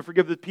sins and to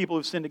forgive the people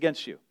who've sinned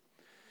against you.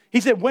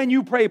 He said, when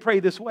you pray, pray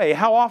this way.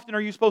 How often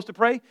are you supposed to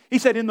pray? He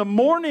said, in the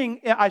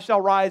morning I shall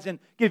rise and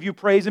give you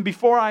praise, and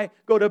before I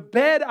go to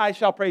bed I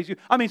shall praise you.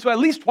 So at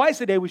least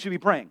twice a day we should be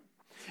praying.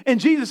 And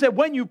Jesus said,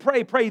 when you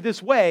pray, pray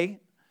this way.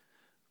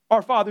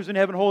 Our Father's in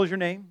heaven, holy is your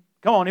name.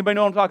 Come on, anybody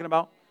know what I'm talking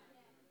about?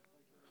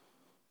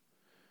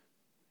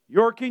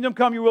 Your kingdom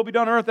come, your will be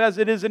done on earth as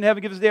it is in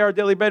heaven. Give us today our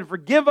daily bread.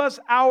 Forgive us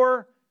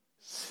our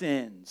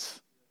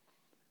sins.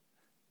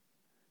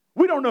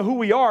 We don't know who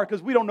we are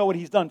because we don't know what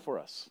He's done for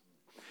us.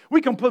 We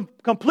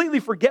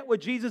completely forget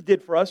what Jesus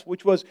did for us,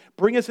 which was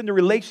bring us into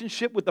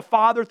relationship with the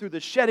Father through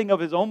the shedding of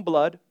His own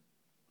blood.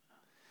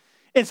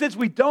 And since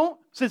we don't,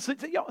 see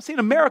in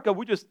America,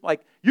 we just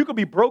you could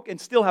be broke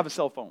and still have a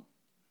cell phone.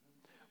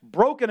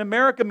 Broke in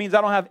America means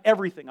I don't have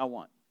everything I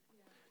want.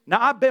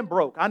 Now, I've been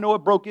broke. I know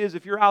what broke is.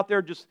 If you're out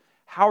there, just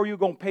how are you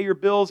going to pay your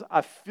bills?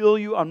 I feel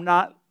you. I'm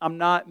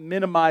not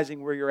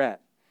minimizing where you're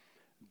at.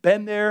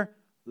 Been there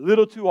a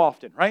little too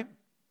often, right?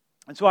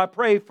 And so I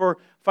pray for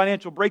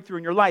financial breakthrough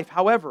in your life.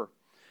 However,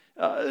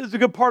 there's a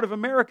good part of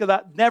America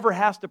that never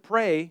has to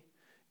pray,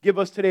 give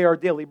us today our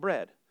daily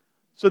bread.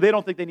 So they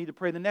don't think they need to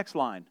pray the next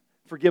line,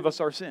 forgive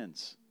us our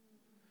sins.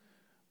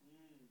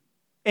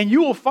 And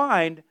you will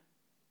find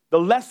the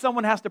less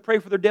someone has to pray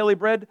for their daily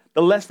bread,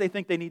 the less they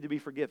think they need to be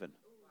forgiven.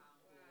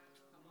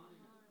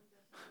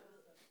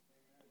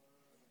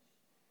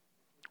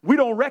 We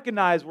don't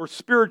recognize we're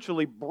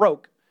spiritually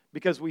broke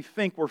because we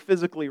think we're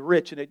physically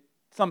rich and it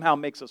somehow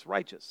makes us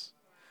righteous.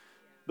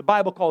 The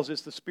Bible calls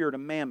this the spirit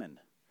of mammon.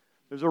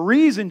 There's a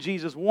reason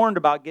Jesus warned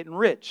about getting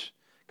rich.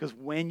 Because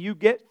when you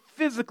get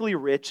physically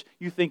rich,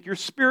 you think you're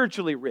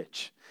spiritually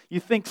rich. You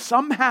think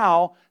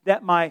somehow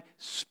that my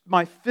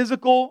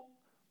physical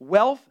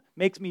wealth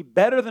makes me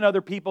better than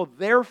other people,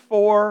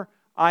 therefore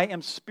I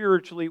am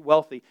spiritually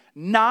wealthy.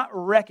 Not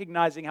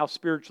recognizing how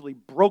spiritually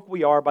broke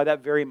we are by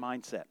that very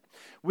mindset.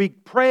 We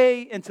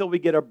pray until we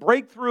get a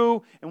breakthrough,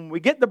 and when we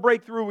get the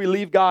breakthrough, we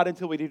leave God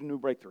until we need a new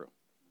breakthrough.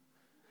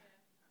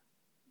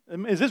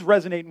 Is this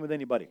resonating with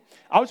anybody?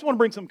 I just want to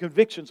bring some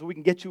conviction so we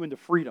can get you into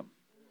freedom.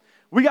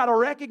 We got to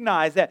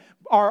recognize that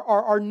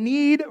our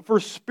need for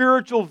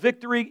spiritual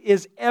victory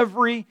is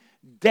every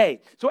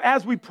day. So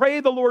as we pray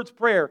the Lord's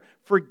Prayer,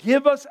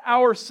 forgive us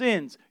our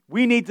sins,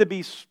 we need to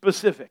be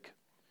specific.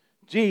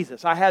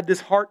 Jesus, I had this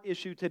heart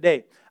issue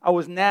today. I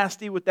was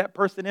nasty with that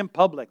person in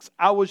Publix.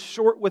 I was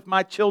short with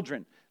my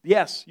children.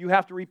 Yes, you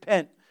have to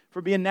repent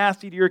for being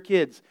nasty to your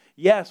kids.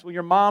 Yes, when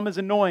your mom is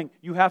annoying,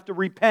 you have to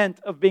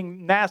repent of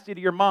being nasty to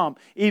your mom,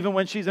 even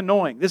when she's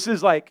annoying. This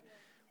is like,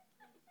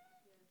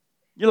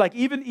 you're like,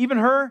 even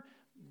her?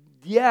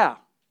 Yeah,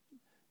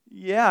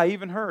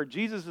 even her.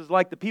 Jesus is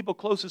like the people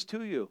closest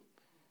to you.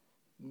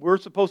 We're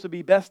supposed to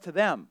be best to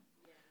them.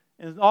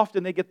 And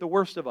often they get the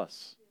worst of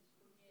us.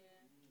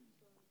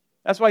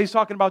 That's why he's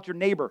talking about your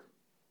neighbor.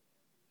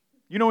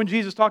 You know, when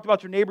Jesus talked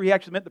about your neighbor, he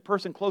actually meant the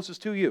person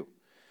closest to you.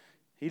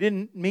 He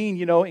didn't mean,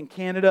 in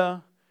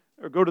Canada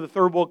or go to the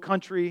third world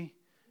country.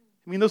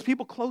 I mean, those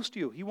people close to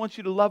you. He wants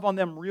you to love on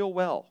them real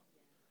well.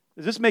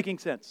 Is this making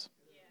sense?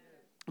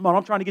 Come on,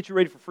 I'm trying to get you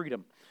ready for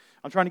freedom.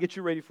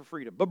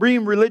 But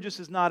being religious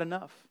is not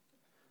enough.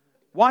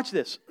 Watch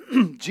this.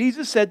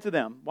 Jesus said to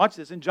them, watch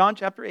this, in John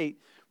chapter 8,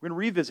 we're going to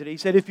revisit it. He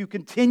said, if you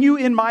continue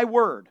in my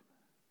word,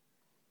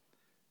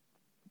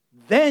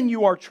 then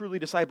you are truly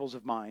disciples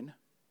of mine,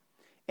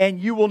 and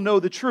you will know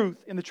the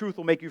truth, and the truth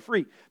will make you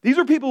free. These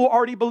are people who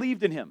already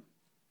believed in him.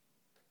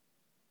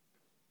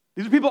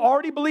 These are people who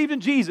already believed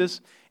in Jesus,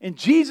 and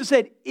Jesus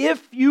said,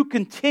 if you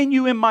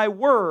continue in my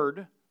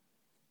word,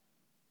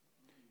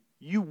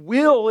 you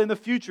will in the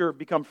future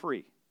become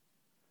free.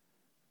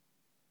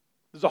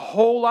 There's a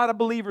whole lot of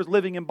believers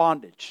living in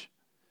bondage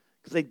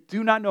because they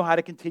do not know how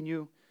to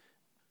continue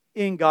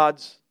in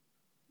God's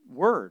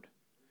word.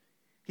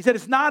 He said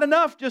it's not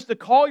enough just to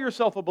call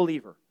yourself a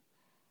believer.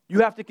 You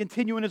have to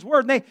continue in his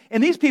word.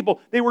 And these people,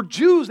 they were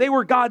Jews. They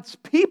were God's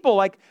people.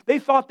 Like they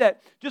thought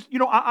that just,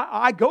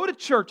 I go to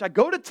church. I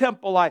go to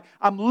temple.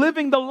 I'm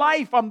living the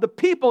life. I'm the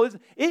people.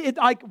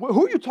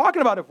 Who are you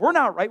talking about? If we're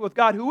not right with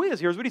God, who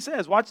is? Here's what he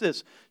says. Watch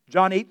this.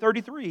 John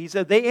 8:33. He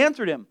said, they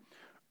answered him,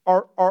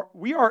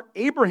 we are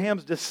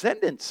Abraham's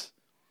descendants.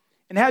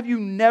 And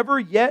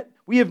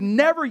we have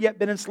never yet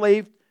been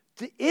enslaved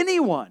to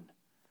anyone.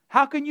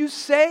 How can you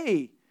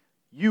say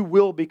you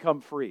will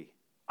become free?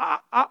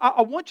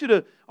 I want you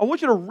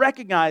to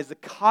recognize the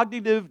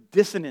cognitive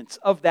dissonance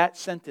of that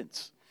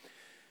sentence.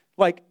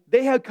 Like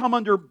they had come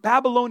under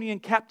Babylonian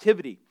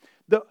captivity.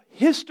 The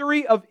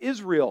history of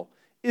Israel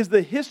is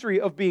the history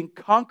of being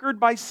conquered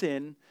by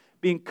sin,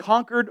 being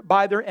conquered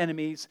by their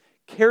enemies,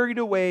 carried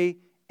away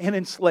and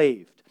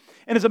enslaved.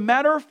 And as a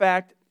matter of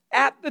fact,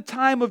 at the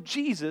time of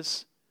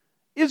Jesus,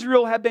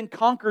 Israel had been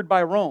conquered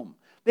by Rome.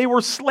 They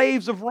were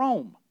slaves of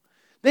Rome.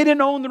 They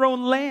didn't own their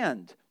own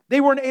land. They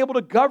weren't able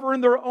to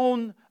govern their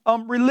own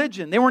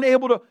religion. They weren't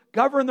able to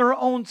govern their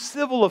own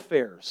civil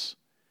affairs.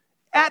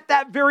 At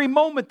that very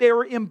moment, they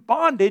were in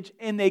bondage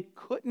and they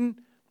couldn't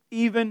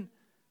even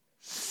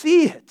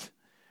see it.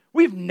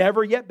 We've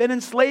never yet been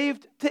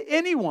enslaved to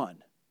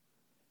anyone.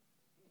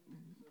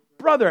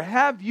 Brother,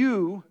 have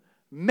you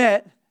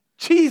met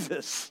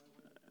Jesus?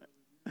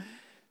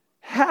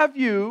 Have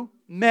you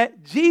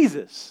met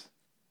Jesus?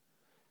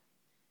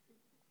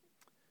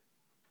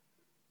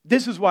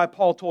 This is why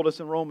Paul told us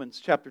in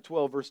Romans chapter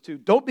 12, verse 2,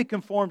 don't be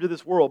conformed to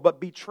this world, but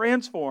be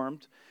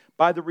transformed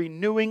by the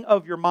renewing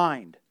of your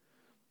mind,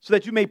 so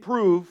that you may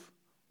prove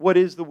what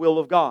is the will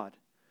of God,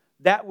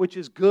 that which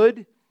is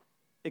good,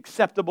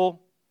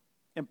 acceptable,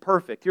 and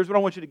perfect. Here's what I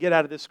want you to get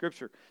out of this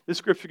scripture. This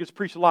scripture gets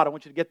preached a lot. I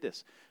want you to get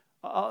this.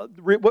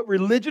 What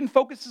religion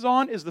focuses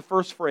on is the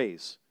first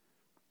phrase,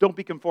 don't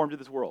be conformed to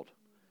this world.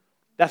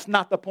 That's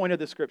not the point of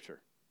the scripture.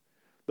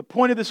 The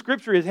point of the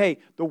scripture is, hey,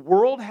 the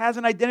world has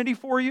an identity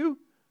for you,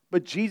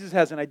 but Jesus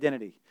has an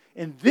identity.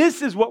 And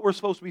this is what we're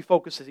supposed to be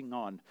focusing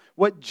on,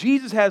 what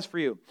Jesus has for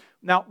you.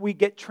 Now, we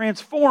get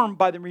transformed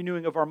by the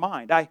renewing of our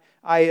mind.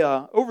 I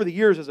over the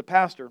years as a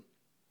pastor,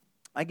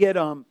 I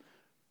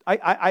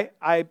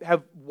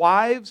have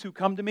wives who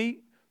come to me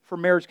for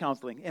marriage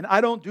counseling. And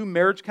I don't do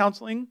marriage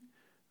counseling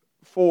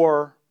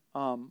for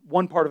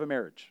one part of a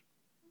marriage.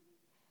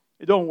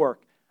 It don't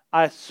work.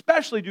 I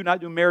especially do not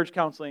do marriage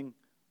counseling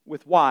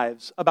with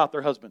wives about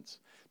their husbands.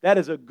 That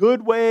is a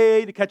good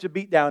way to catch a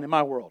beat down in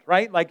my world,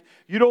 right? Like,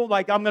 you don't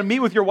I'm going to meet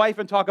with your wife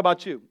and talk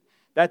about you.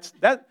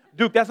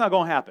 Duke, that's not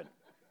going to happen.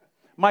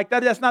 Mike,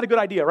 that's not a good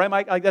idea, right,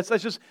 Mike? Like that's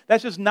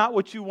just not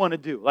what you want to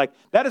do. Like,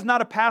 that is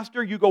not a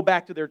pastor. You go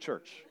back to their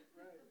church.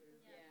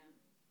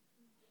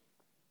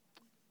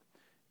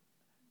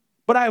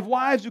 But I have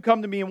wives who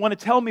come to me and want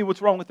to tell me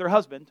what's wrong with their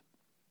husband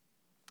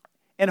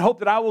and hope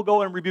that I will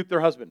go and rebuke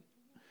their husband.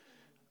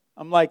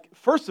 I'm like,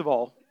 first of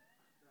all,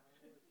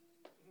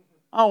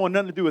 I don't want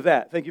nothing to do with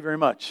that. Thank you very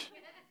much.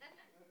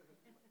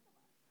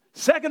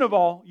 Second of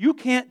all, you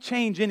can't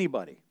change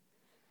anybody.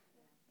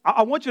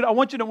 I want you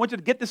to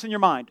get this in your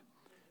mind.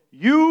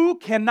 You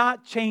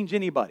cannot change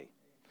anybody.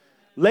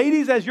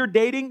 Ladies, as you're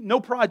dating, no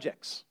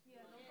projects.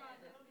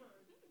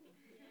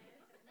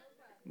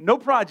 No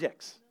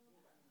projects.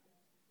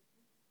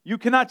 You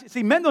cannot,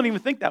 see, men don't even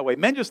think that way.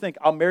 Men just think,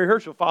 I'll marry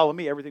her, she'll follow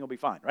me, everything will be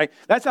fine, right?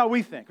 That's how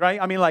we think,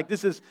 right? I mean, like,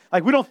 this is,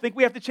 like, we don't think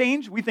we have to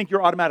change. We think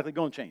you're automatically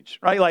going to change,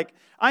 right? Like,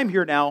 I'm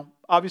here now.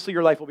 Obviously,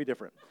 your life will be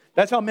different.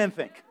 That's how men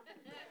think.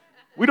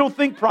 We don't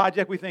think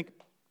project. We think,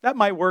 that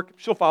might work.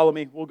 She'll follow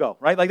me. We'll go,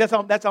 right? Like,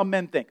 that's how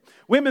men think.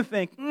 Women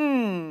think,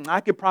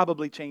 I could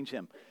probably change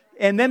him.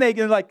 And then they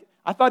get like,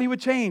 I thought he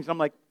would change. I'm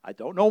like, I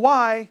don't know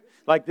why.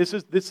 Like, this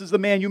is the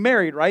man you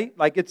married, right?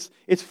 Like,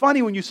 it's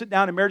funny when you sit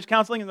down in marriage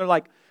counseling and they're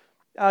like,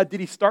 did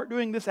he start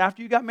doing this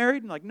after you got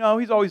married? And like, no,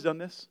 he's always done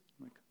this.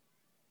 Like,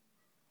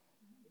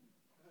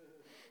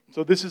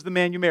 so this is the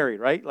man you married,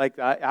 right? Like,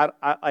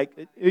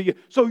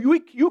 so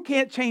you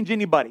can't change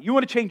anybody. You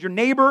want to change your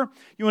neighbor.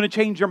 You want to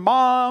change your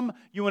mom.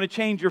 You want to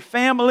change your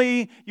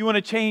family. You want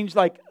to change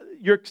like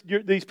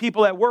these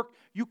people at work.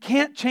 You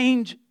can't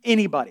change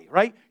anybody,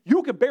 right?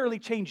 You could barely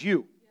change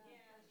you.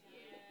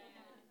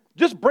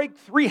 Just break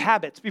 3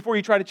 habits before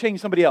you try to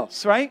change somebody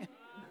else, right?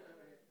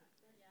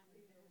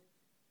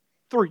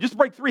 3. Just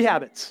break 3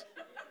 habits.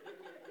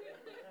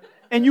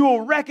 And you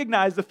will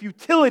recognize the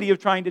futility of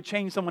trying to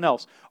change someone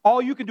else. All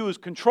you can do is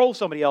control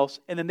somebody else,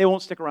 and then they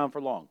won't stick around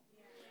for long.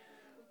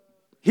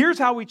 Here's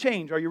how we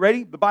change. Are you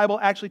ready? The Bible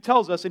actually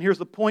tells us, and here's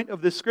the point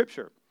of this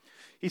scripture.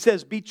 He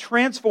says, be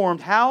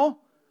transformed. How?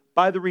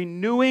 By the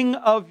renewing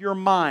of your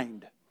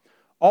mind.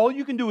 All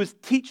you can do is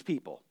teach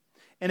people.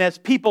 And as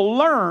people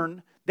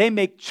learn, they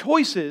make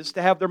choices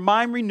to have their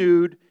mind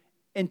renewed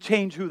and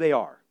change who they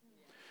are.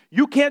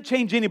 You can't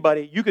change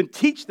anybody. You can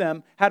teach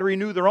them how to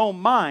renew their own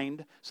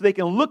mind so they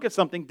can look at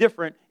something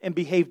different and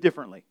behave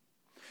differently.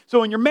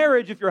 So in your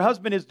marriage, if your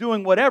husband is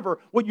doing whatever,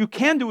 what you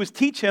can do is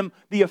teach him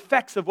the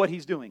effects of what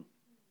he's doing.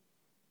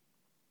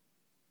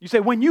 You say,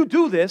 when you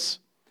do this,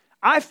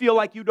 I feel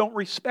like you don't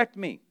respect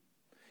me.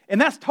 And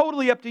that's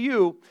totally up to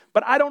you,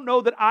 but I don't know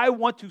that I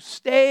want to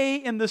stay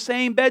in the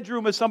same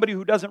bedroom as somebody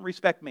who doesn't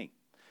respect me.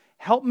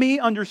 Help me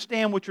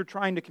understand what you're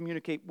trying to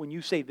communicate when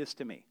you say this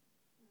to me.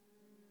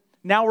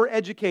 Now we're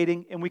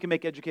educating, and we can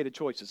make educated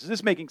choices. Is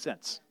this making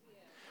sense?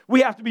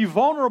 We have to be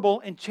vulnerable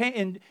and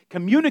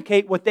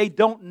communicate what they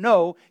don't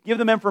know, give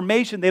them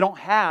information they don't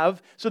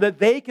have, so that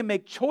they can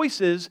make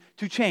choices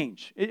to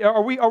change.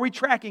 Are we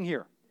tracking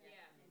here?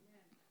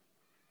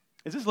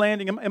 Is this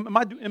landing? Am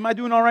I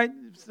doing all right?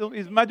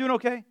 Am I doing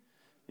okay?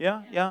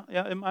 Yeah.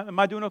 Am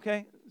I doing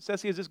okay?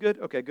 Ceci, is this good?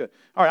 Okay, good.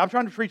 All right, I'm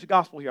trying to preach the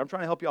gospel here. I'm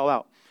trying to help you all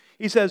out.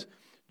 He says,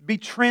 be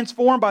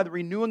transformed by the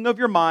renewing of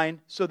your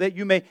mind so that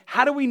you may...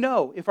 How do we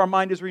know if our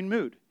mind is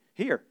renewed?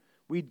 Here,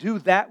 we do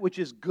that which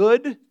is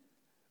good,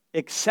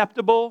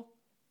 acceptable,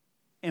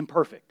 and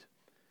perfect.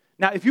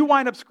 Now, if you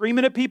wind up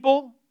screaming at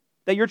people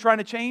that you're trying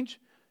to change,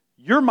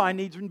 your mind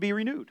needs to be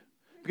renewed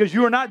because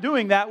you are not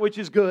doing that which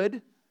is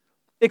good,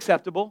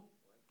 acceptable,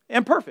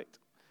 and perfect.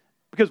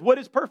 Because what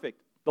is perfect?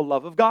 The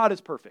love of God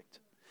is perfect.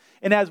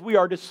 And as we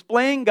are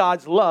displaying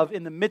God's love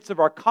in the midst of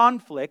our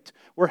conflict,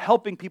 we're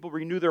helping people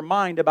renew their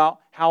mind about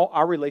how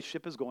our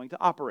relationship is going to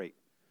operate.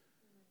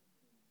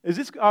 Is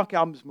this... Okay,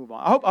 I'll just move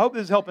on. I hope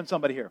this is helping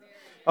somebody here.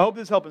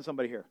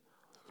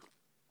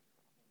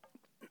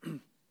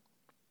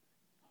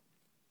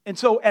 And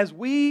so as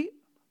we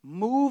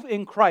move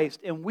in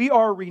Christ and we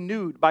are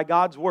renewed by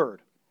God's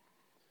word,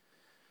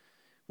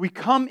 we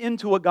come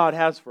into what God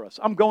has for us.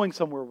 I'm going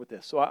somewhere with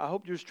this, so I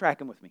hope you're just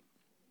tracking with me.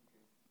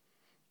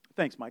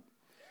 Thanks, Mike.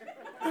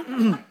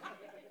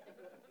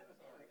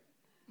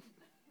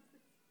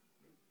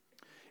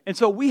 And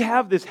so we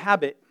have this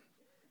habit.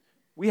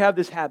 We're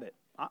just having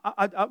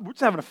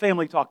a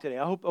family talk today.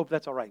 I hope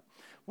that's all right.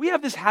 We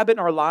have this habit in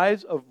our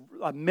lives of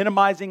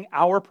minimizing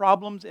our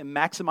problems and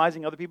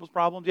maximizing other people's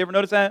problems. You ever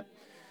notice that?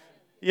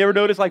 You ever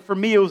notice, like for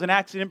me, it was an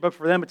accident, but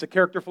for them, it's a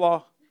character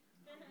flaw?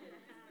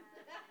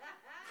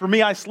 For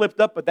me, I slipped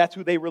up, but that's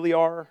who they really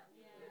are.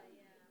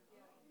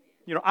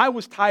 You know, I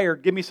was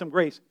tired. Give me some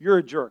grace. You're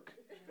a jerk.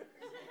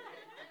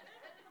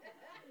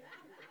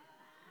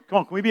 Come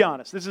on, can we be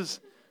honest?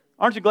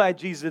 Aren't you glad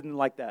Jesus didn't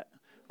like that?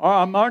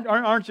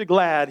 Aren't you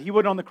glad he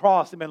went on the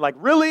cross and been like,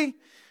 really?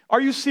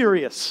 Are you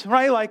serious?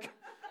 Right? Like,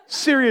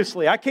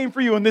 seriously, I came for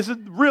you and this is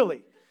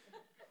really.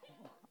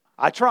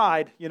 I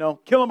tried,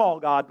 kill them all,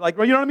 God. Like,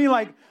 you know what I mean?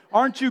 Like,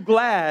 aren't you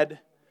glad?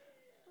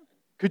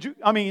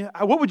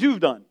 What would you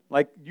have done?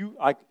 Like,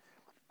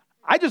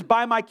 I just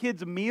buy my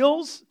kids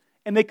meals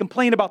and they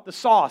complain about the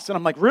sauce. And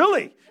I'm like,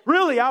 really?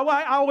 Really?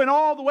 I went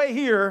all the way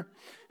here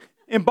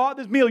and bought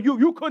this meal,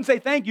 you couldn't say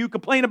thank you,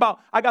 complain about,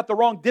 I got the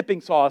wrong dipping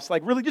sauce.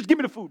 Like, really, just give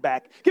me the food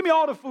back. Give me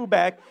all the food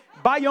back.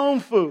 Buy your own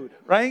food,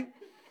 right?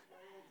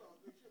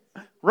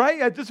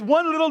 Right? Just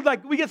one little,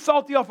 like, we get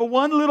salty off of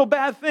one little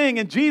bad thing,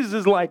 and Jesus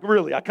is like,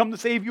 really, I come to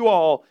save you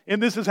all,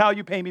 and this is how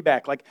you pay me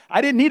back. Like, I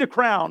didn't need a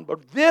crown,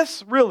 but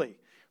this, really,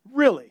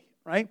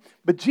 right?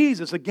 But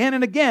Jesus, again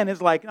and again,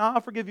 is like, no,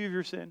 I'll forgive you of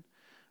your sin.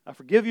 I'll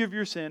forgive you of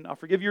your sin. I'll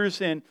forgive you of your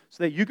sin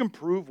so that you can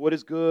prove what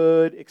is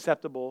good,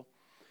 acceptable,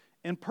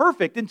 and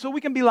perfect. And so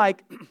we can be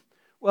like,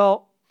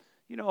 well,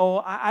 you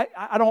know,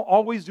 I don't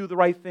always do the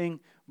right thing,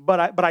 but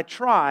I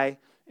try.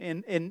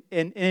 And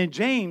in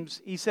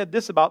James, he said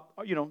this about,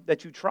 you know,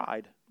 that you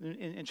tried.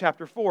 In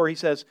chapter 4, he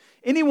says,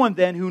 anyone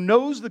then who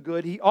knows the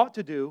good he ought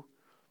to do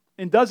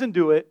and doesn't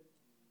do it,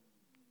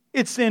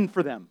 it's sin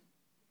for them.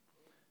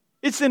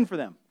 It's sin for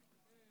them.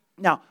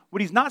 Now,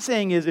 what he's not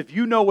saying is if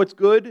you know what's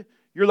good,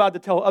 you're allowed to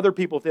tell other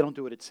people if they don't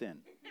do it, it's sin.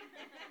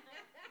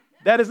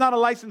 That is not a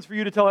license for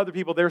you to tell other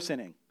people they're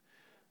sinning.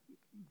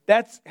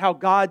 That's how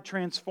God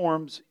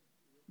transforms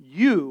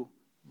you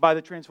by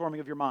the transforming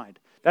of your mind.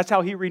 That's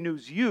how He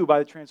renews you by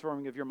the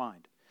transforming of your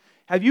mind.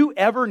 Have you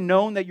ever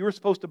known that you were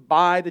supposed to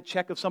buy the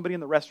check of somebody in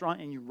the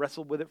restaurant and you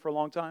wrestled with it for a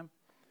long time?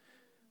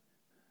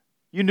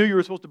 You knew you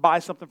were supposed to buy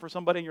something for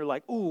somebody and you're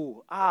like,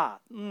 ooh, I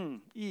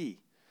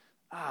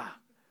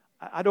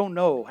don't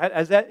know.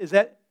 Is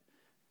that?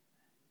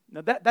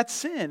 Now that's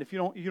sin if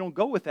you don't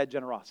go with that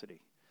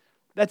generosity.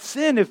 That's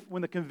sin if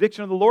when the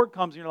conviction of the Lord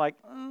comes and you're like,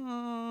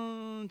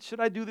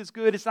 should I do this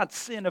good? It's not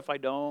sin if I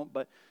don't.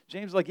 But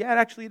James is like, yeah,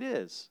 actually it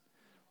is.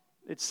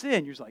 It's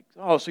sin. You're like,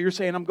 oh, so you're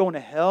saying I'm going to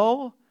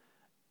hell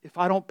if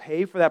I don't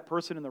pay for that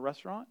person in the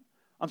restaurant?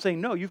 I'm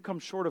saying, no, you've come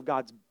short of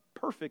God's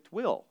perfect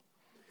will.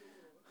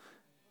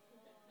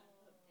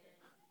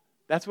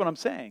 That's what I'm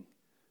saying.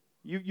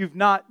 You've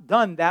not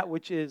done that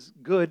which is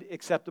good,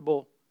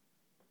 acceptable,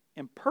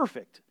 and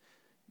perfect.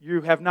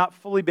 You have not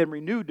fully been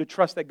renewed to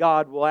trust that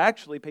God will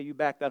actually pay you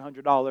back that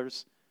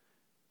 $100,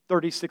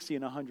 30, 60,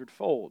 and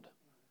 100-fold.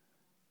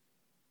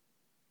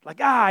 Like,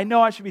 I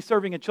know I should be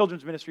serving in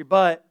children's ministry,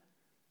 but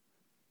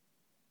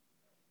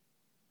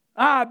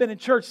I've been in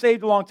church,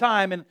 saved a long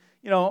time, and,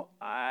 you know,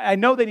 I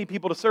know they need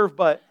people to serve,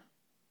 but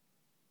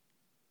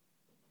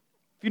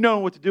if you know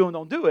what to do and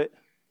don't do it.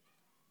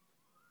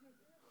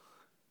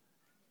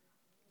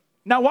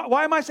 Now,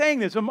 why am I saying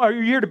this? Are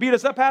you here to beat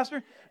us up,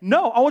 Pastor?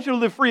 No, I want you to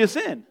live free of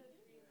sin.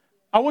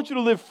 I want you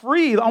to live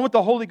free. I want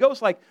the Holy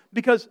Ghost, like,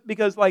 because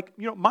like,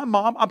 you know, my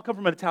mom, I come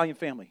from an Italian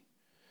family.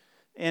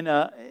 And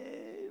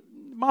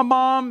my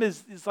mom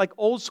is like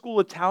old school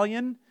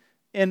Italian.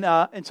 And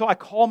so I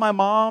call my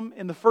mom,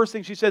 and the first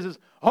thing she says is,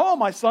 oh,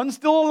 my son's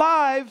still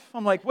alive.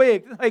 I'm like,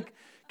 wait, like,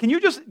 can you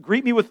just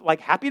greet me with,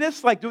 like,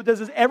 happiness? Like,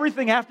 does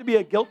everything have to be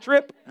a guilt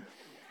trip?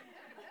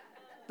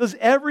 Does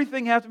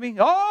everything have to be,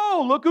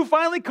 oh, look who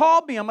finally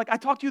called me. I'm like, I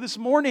talked to you this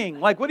morning.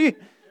 Like, what do you...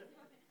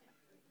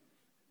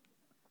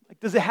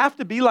 Does it have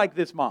to be like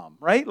this, Mom?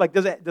 Right? Like,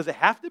 does it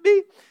have to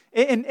be?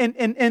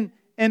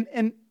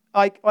 And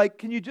like,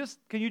 can you just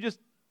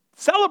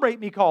celebrate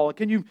me, call?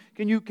 Can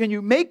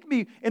you make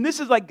me? And this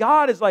is like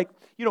God is like,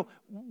 you know,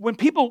 when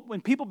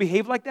people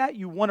behave like that,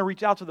 you want to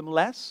reach out to them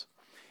less.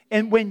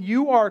 And when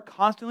you are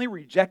constantly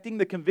rejecting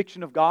the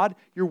conviction of God,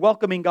 you're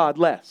welcoming God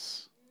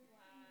less.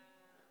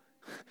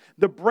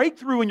 The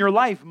breakthrough in your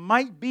life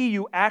might be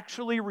you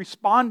actually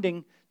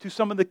responding to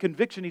some of the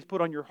conviction He's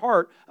put on your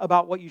heart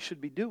about what you should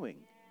be doing.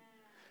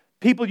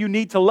 People you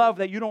need to love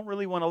that you don't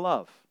really want to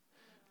love.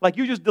 Like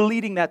you just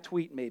deleting that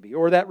tweet maybe,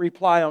 or that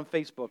reply on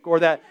Facebook, or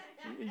that,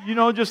 you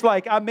know, just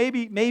like,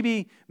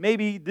 maybe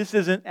this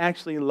isn't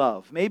actually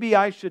love. Maybe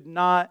I should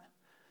not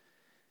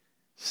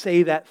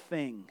say that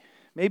thing.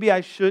 Maybe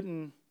I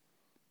shouldn't,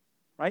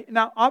 right?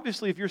 Now,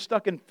 obviously, if you're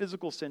stuck in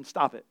physical sin,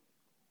 stop it,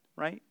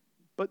 right?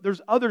 But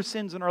there's other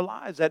sins in our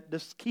lives that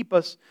just keep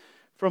us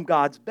from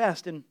God's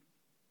best. And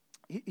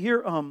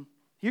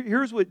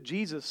here's what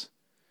Jesus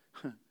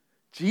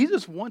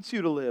wants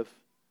you to live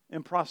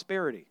in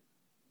prosperity.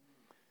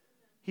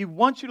 He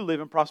wants you to live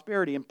in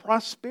prosperity. And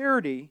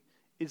prosperity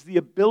is the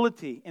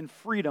ability and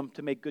freedom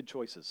to make good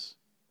choices.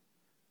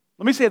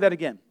 Let me say that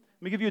again.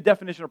 Let me give you a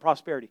definition of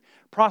prosperity.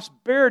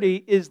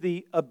 Prosperity is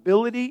the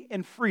ability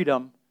and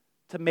freedom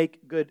to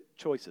make good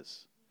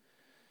choices.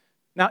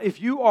 Now,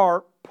 if you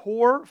are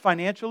poor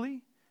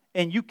financially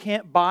and you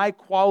can't buy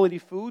quality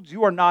foods,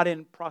 you are not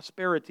in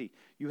prosperity.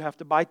 You have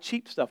to buy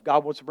cheap stuff.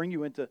 God wants to bring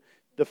you into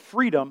the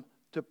freedom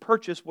to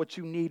purchase what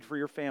you need for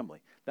your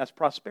family. That's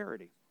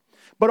prosperity.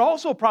 But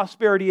also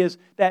prosperity is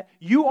that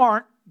you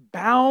aren't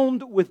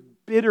bound with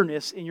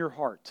bitterness in your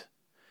heart.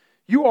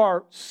 You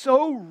are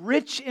so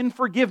rich in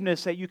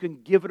forgiveness that you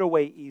can give it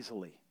away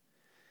easily.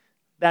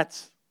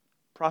 That's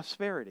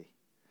prosperity.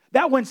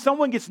 That when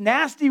someone gets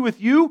nasty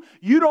with you,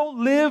 you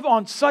don't live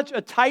on such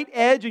a tight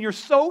edge and you're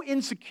so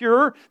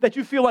insecure that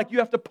you feel like you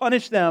have to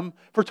punish them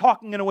for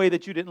talking in a way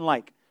that you didn't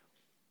like.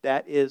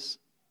 That is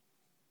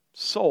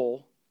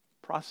soul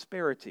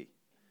prosperity.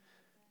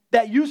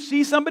 That you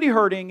see somebody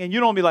hurting and you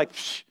don't be like,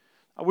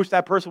 I wish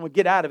that person would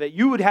get out of it.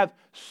 You would have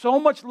so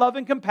much love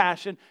and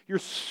compassion. You're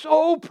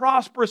so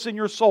prosperous in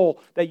your soul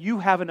that you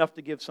have enough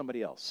to give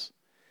somebody else.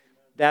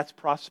 That's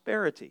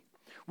prosperity.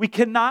 We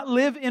cannot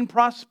live in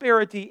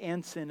prosperity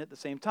and sin at the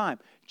same time.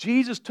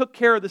 Jesus took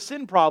care of the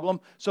sin problem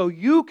so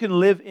you can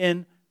live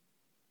in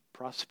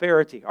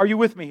prosperity. Are you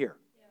with me here?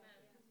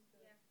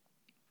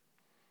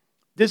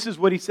 This is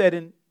what he said,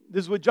 and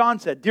this is what John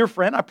said. Dear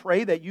friend, I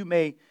pray that you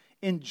may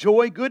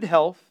enjoy good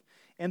health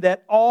and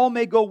that all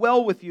may go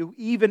well with you,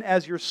 even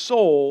as your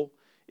soul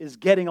is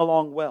getting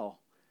along well.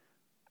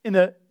 In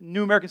the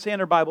New American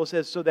Standard Bible, it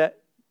says, so that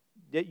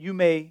you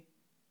may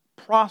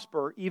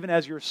prosper, even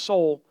as your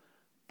soul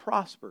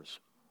prospers.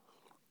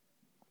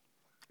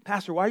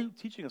 Pastor, why are you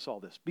teaching us all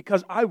this?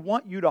 Because I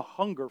want you to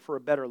hunger for a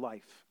better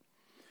life.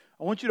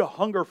 I want you to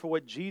hunger for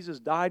what Jesus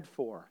died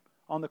for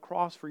on the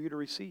cross for you to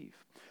receive.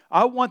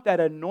 I want that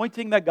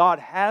anointing that God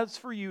has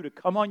for you to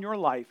come on your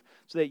life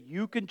so that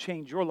you can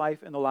change your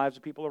life and the lives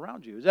of people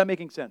around you. Is that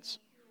making sense?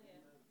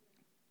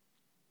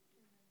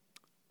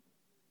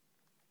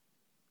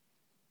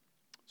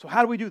 So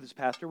how do we do this,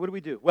 Pastor? What do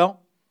we do? Well,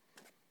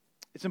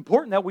 it's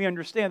important that we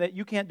understand that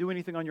you can't do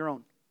anything on your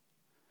own.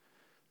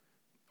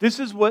 This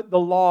is what the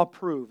law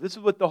proved. This is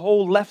what the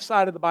whole left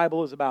side of the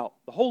Bible is about.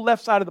 The whole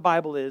left side of the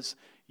Bible is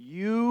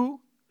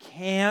you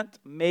can't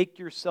make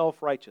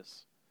yourself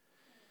righteous.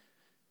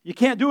 You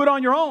can't do it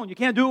on your own. You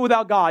can't do it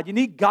without God. You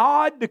need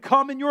God to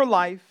come in your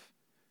life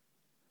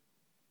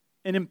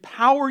and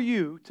empower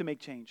you to make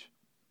change.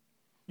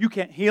 You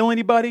can't heal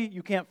anybody.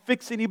 You can't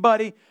fix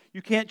anybody.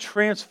 You can't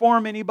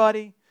transform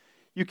anybody.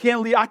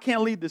 I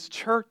can't lead this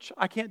church.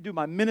 I can't do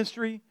my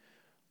ministry.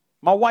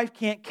 My wife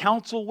can't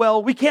counsel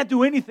well. We can't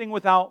do anything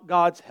without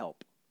God's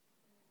help.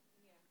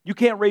 You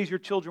can't raise your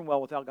children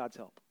well without God's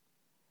help.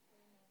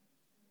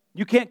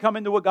 You can't come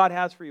into what God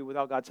has for you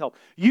without God's help.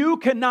 You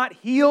cannot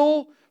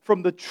heal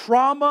from the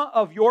trauma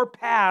of your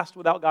past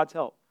without God's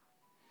help.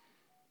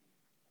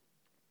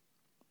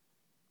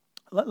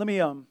 Let me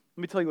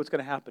tell you what's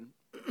going to happen.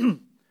 It's going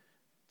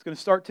to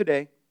start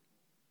today,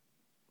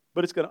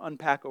 but it's going to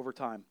unpack over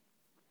time.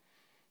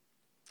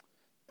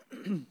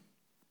 The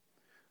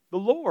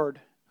Lord,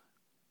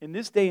 in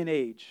this day and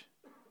age,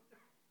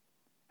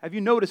 have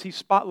you noticed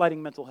He's spotlighting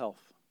mental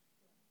health?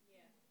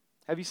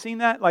 Have you seen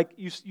that? Like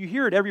you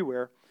hear it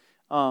everywhere.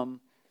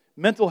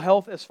 Mental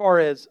health as far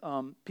as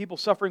people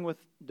suffering with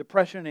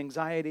depression and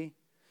anxiety.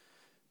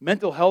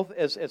 Mental health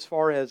as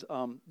far as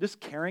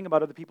just caring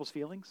about other people's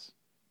feelings.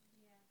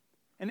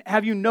 And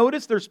have you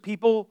noticed there's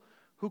people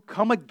who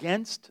come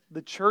against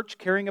the church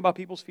caring about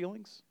people's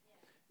feelings?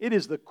 It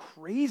is the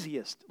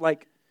craziest,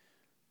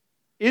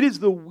 it is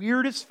the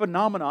weirdest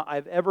phenomena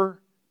I've ever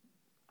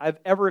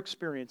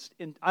experienced.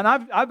 And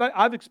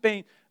I've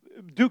experienced,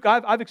 Duke,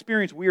 I've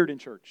experienced weird in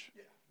church.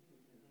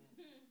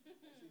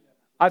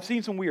 I've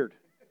seen some weird.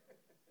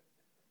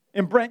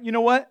 And Brent, you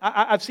know what?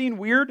 I've seen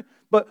weird,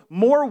 but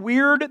more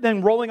weird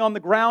than rolling on the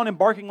ground and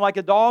barking like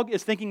a dog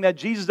is thinking that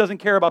Jesus doesn't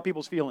care about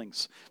people's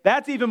feelings.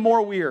 That's even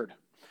more weird.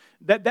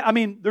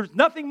 There's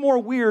nothing more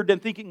weird than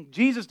thinking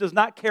Jesus does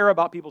not care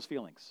about people's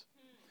feelings.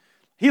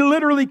 He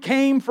literally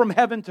came from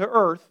heaven to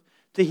earth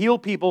to heal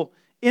people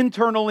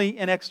internally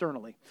and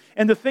externally.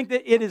 And to think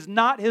that it is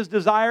not His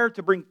desire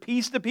to bring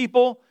peace to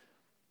people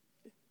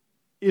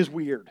is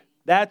weird.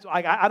 That's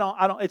I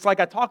don't. It's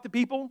like I talk to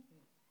people.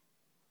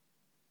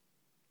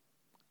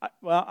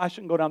 I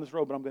shouldn't go down this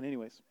road, but I'm going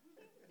anyways.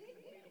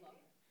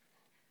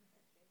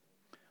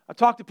 I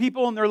talk to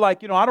people and they're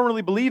like, I don't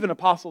really believe in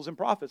apostles and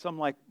prophets. I'm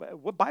like,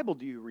 what Bible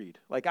do you read?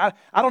 I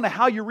don't know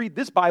how you read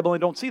this Bible and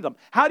don't see them.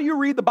 How do you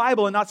read the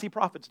Bible and not see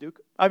prophets, Duke?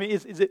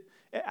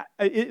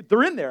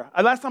 They're in there.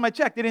 Last time I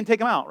checked, they didn't take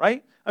them out,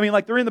 right?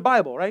 They're in the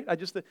Bible, right? I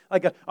don't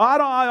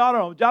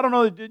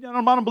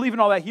believe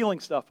in all that healing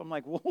stuff. I'm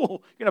like, whoa, you're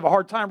going to have a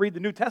hard time reading the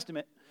New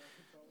Testament.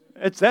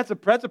 That's a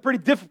pretty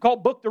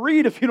difficult book to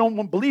read if you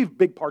don't believe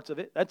big parts of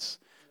it. It's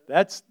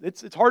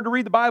hard to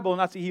read the Bible and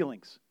not see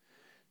healings.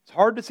 It's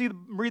hard to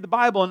read the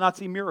Bible and not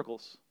see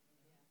miracles.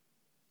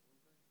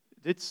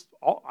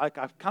 I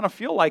kind of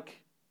feel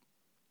like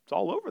it's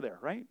all over there,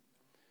 right?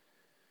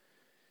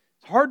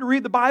 It's hard to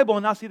read the Bible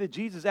and not see that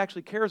Jesus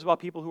actually cares about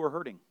people who are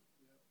hurting.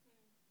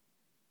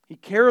 He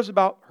cares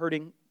about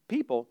hurting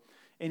people,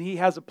 and He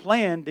has a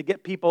plan to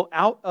get people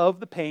out of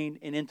the pain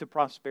and into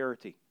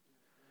prosperity.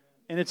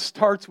 And it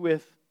starts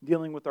with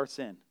dealing with our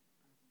sin.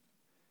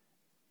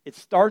 It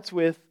starts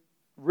with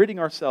ridding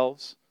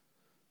ourselves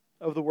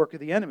of the work of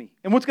the enemy.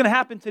 And what's going to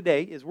happen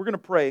today is we're going to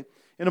pray.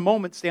 In a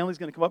moment, Stanley's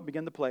going to come up and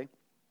begin to play.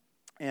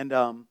 And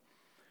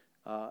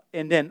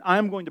then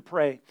I'm going to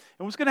pray.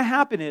 And what's going to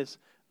happen is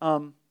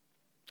Holy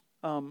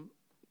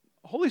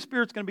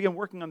Spirit's going to begin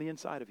working on the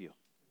inside of you.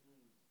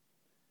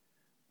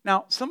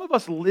 Now, some of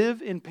us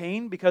live in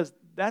pain because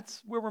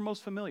that's where we're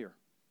most familiar.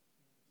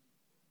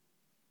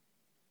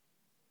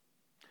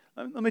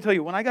 Let me tell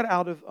you, when I got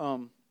out of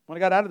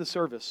the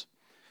service,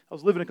 I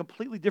was living a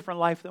completely different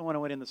life than when I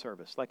went in the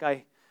service.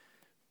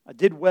 I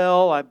did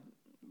well. I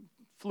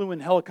flew in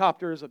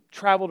helicopters. I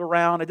traveled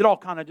around. I did all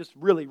kind of just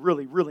really,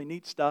 really, really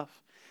neat stuff.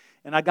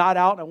 And I got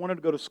out and I wanted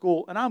to go to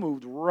school, and I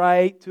moved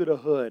right to the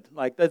hood.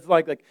 Like that's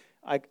like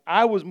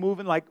I was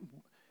moving like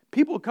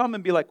people would come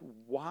and be like,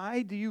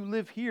 "Why do you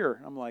live here?"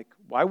 I'm like,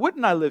 "Why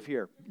wouldn't I live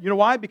here?" You know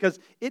why? Because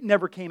it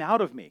never came out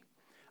of me.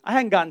 I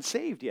hadn't gotten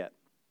saved yet,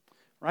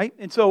 right?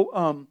 And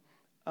so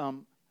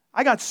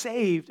I got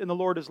saved, and the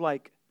Lord is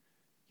like,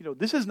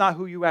 this is not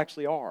who you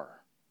actually are.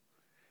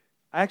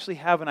 I actually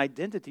have an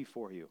identity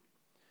for you.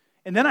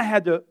 And then I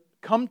had to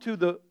come to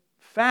the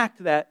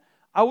fact that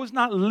I was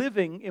not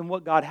living in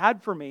what God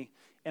had for me,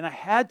 and I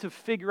had to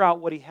figure out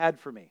what He had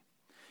for me.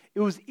 It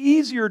was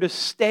easier to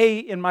stay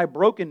in my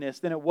brokenness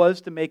than it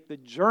was to make the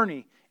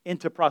journey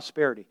into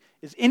prosperity.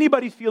 Is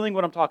anybody feeling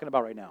what I'm talking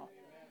about right now?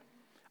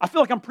 I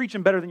feel like I'm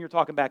preaching better than you're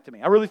talking back to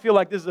me. I really feel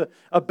like this is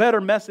a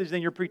better message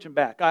than you're preaching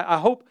back. I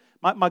hope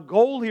my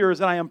goal here is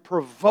that I am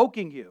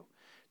provoking you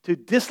to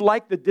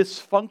dislike the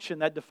dysfunction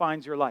that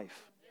defines your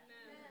life.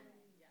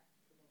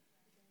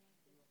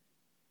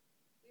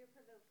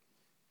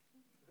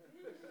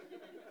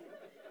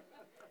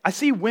 I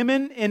see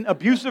women in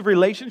abusive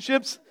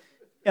relationships,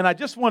 and I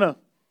just want to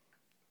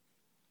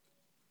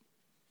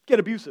get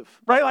abusive,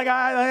 right?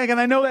 And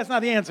I know that's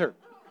not the answer.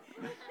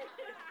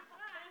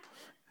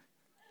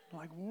 I'm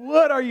like,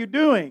 what are you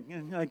doing?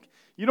 And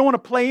you don't want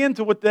to play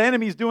into what the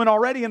enemy's doing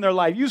already in their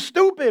life. You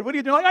stupid. What are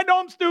you doing? I know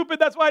I'm stupid.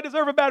 That's why I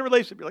deserve a bad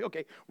relationship. You're like,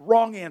 okay,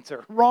 wrong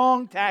answer.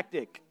 Wrong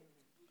tactic.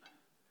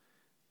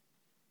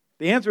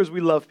 The answer is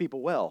we love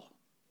people well.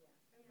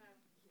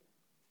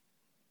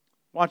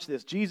 Watch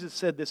this. Jesus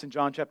said this in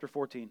John chapter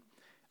 14.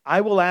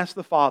 I will ask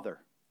the Father,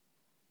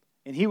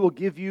 and He will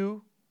give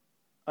you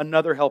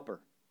another helper,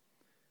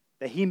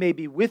 that He may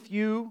be with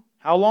you,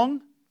 how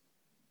long?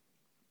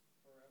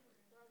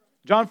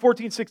 John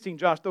 14:16.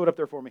 Josh, throw it up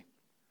there for me.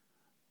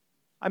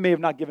 I may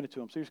have not given it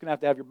to him, so you're just going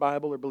to have your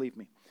Bible or believe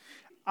me.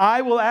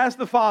 I will ask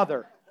the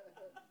Father.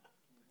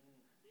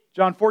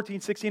 John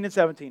 14:16 and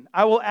 17.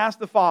 I will ask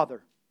the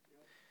Father,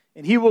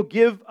 and He will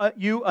give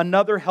you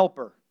another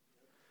helper,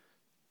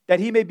 that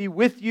He may be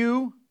with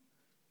you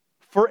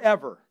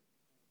forever.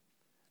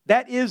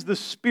 That is the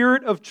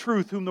Spirit of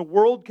truth, whom the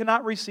world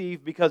cannot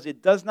receive because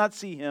it does not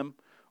see Him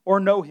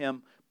or know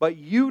Him, but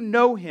you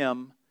know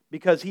Him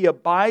because He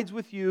abides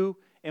with you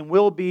and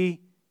will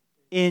be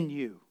in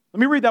you. Let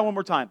me read that one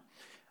more time.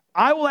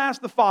 I will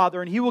ask the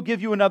Father, and He will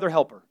give you another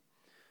helper,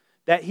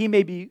 that He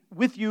may be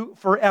with you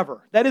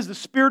forever. That is the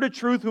Spirit of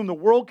truth, whom the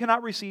world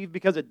cannot receive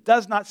because it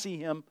does not see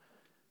Him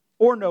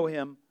or know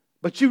Him,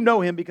 but you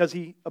know Him because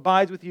He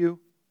abides with you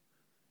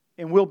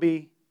and will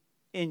be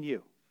in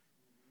you.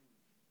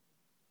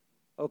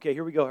 Okay,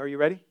 here we go. Are you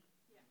ready?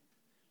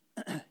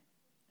 Yeah.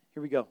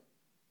 Here we go.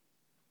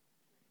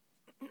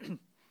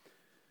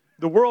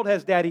 The world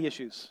has daddy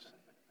issues.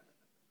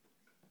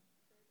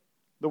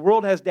 The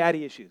world has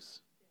daddy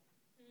issues.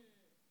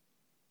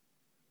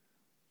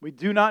 We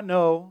do not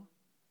know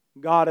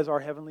God as our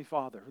Heavenly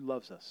Father who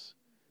loves us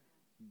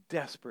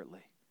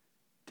desperately,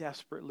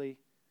 desperately,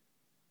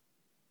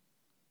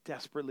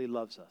 desperately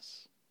loves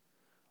us.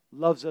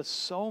 Loves us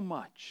so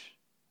much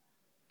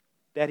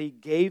that He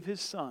gave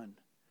His Son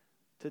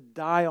to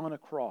die on a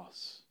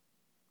cross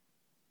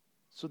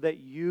so that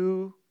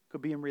you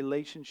could be in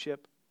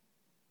relationship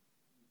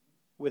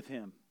with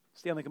Him.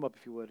 Stanley, come up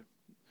if you would.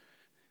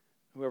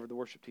 Whoever the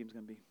worship team is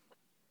going to be.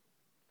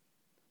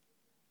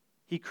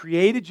 He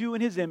created you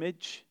in His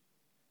image,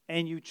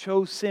 and you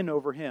chose sin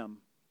over Him,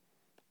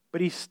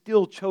 but He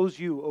still chose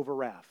you over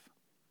wrath.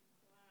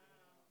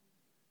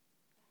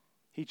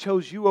 He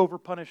chose you over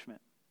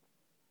punishment.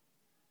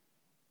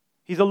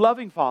 He's a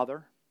loving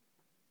Father.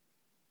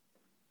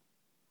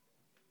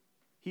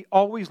 He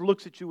always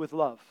looks at you with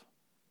love.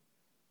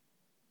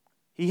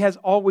 He has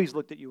always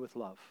looked at you with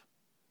love.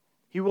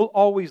 He will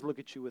always look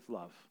at you with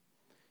love.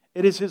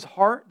 It is His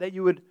heart that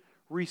you would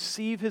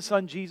receive His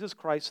Son Jesus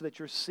Christ so that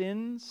your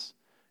sins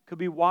could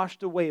be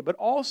washed away, but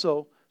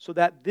also so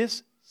that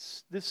this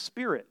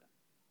Spirit,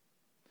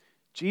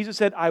 Jesus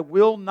said, I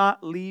will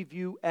not leave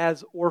you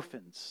as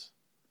orphans.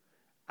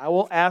 I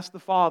will ask the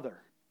Father,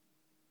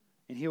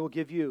 and He will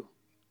give you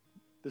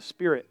the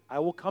Spirit. I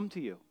will come to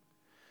you.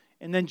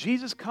 And then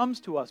Jesus comes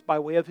to us by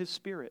way of His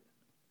Spirit.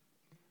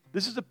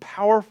 This is a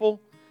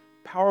powerful,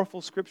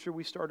 powerful scripture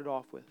we started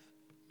off with.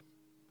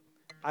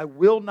 I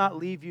will not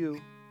leave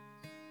you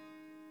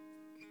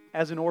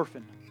as an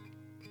orphan.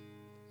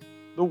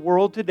 The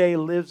world today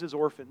lives as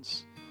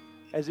orphans,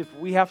 as if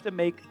we have to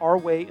make our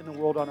way in the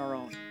world on our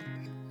own.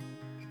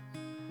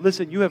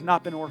 Listen, you have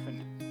not been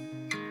orphaned.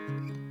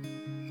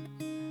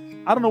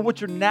 I don't know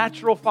what your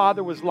natural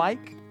father was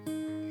like.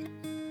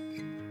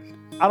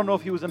 I don't know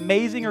if he was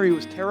amazing or he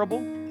was terrible.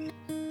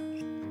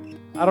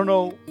 I don't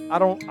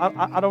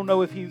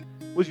know if he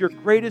was your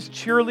greatest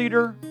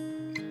cheerleader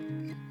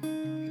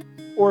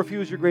or if he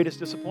was your greatest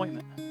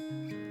disappointment.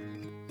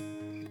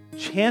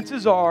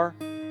 Chances are,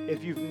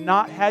 if you've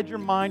not had your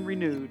mind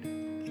renewed,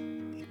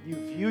 you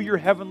view your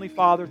Heavenly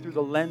Father through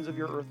the lens of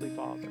your earthly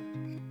father.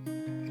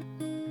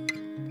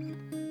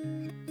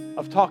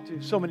 I've talked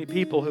to so many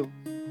people who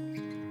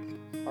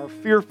are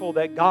fearful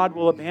that God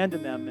will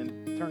abandon them,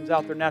 and it turns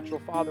out their natural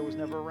father was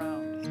never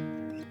around.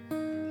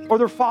 Or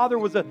their father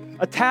was a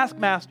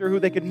taskmaster who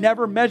they could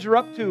never measure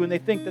up to, and they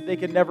think that they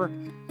can never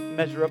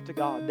measure up to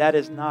God. That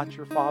is not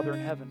your Father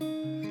in heaven.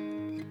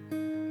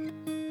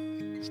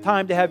 It's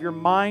time to have your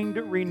mind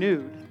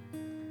renewed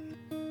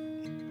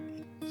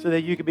so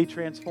that you can be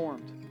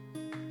transformed.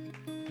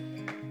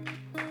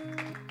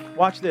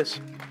 Watch this.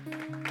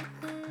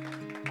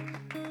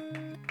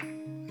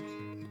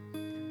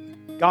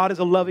 God is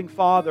a loving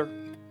Father,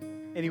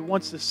 and He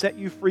wants to set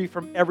you free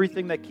from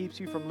everything that keeps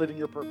you from living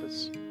your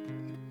purpose.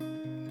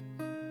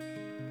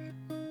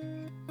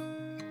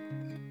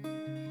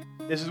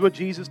 This is what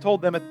Jesus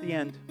told them at the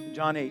end, in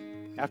John 8.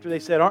 After they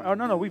said, oh,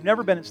 no, we've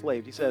never been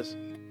enslaved. He says,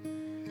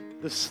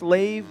 the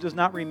slave does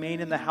not remain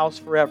in the house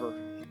forever.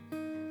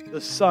 The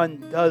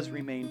Son does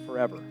remain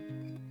forever.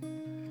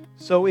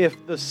 So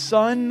if the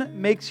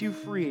Son makes you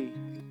free,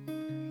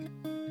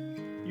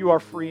 you are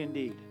free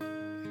indeed.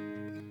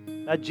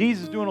 Now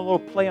Jesus is doing a little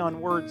play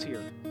on words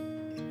here.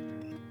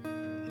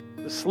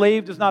 The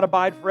slave does not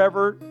abide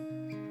forever.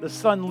 The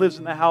Son lives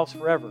in the house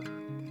forever.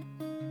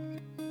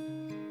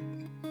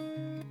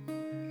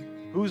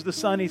 Who's the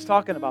Son he's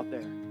talking about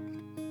there?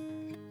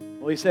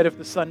 Well, he said if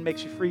the Son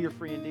makes you free, you're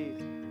free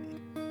indeed.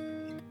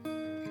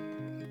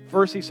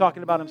 First, he's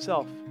talking about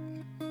himself.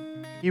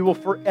 He will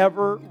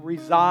forever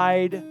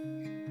reside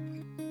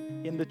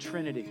in the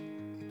Trinity,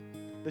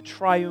 the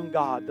triune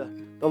God,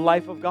 the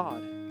life of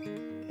God.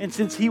 And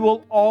since he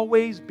will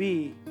always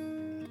be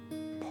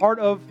part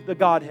of the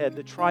Godhead,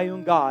 the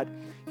triune God,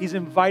 he's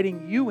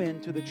inviting you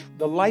into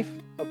the life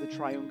of the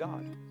triune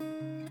God.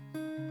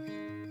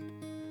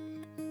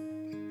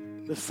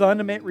 The Son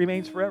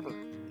remains forever.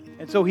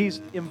 And so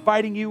he's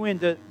inviting you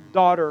into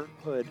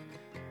daughterhood,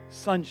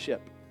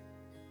 sonship.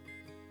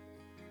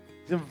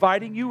 He's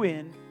inviting you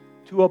in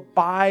to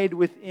abide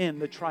within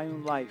the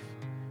triune life,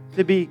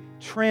 to be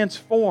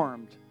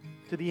transformed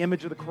to the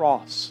image of the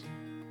cross,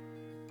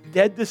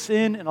 dead to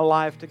sin and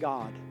alive to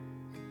God.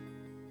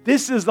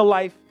 This is the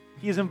life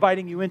he is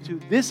inviting you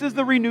into. This is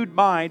the renewed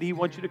mind he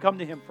wants you to come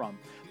to him from.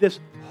 This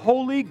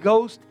Holy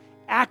Ghost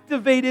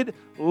activated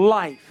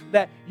life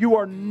that you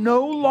are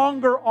no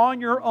longer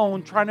on your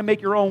own trying to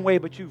make your own way,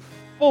 but you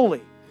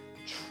fully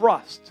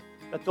trust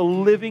that the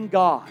living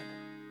God,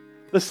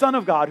 the Son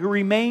of God who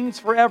remains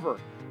forever,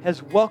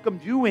 has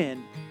welcomed you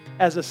in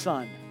as a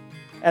son,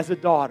 as a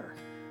daughter,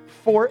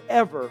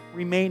 forever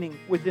remaining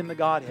within the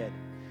Godhead.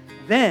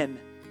 Then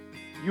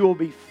you will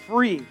be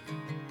free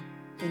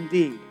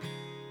indeed.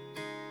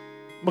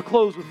 I'm going to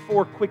close with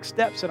 4 quick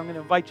steps, and I'm going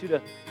to invite you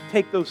to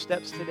take those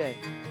steps today.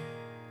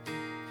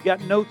 If you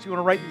got notes, you want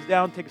to write these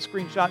down, take a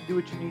screenshot, do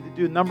what you need to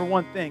do. Number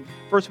 1 thing,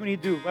 first we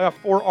need to do, I have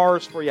 4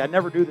 R's for you. I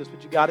never do this,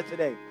 but you got it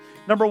today.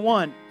 Number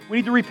 1, we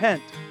need to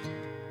repent.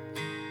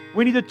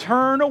 We need to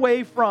turn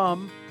away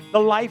from the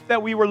life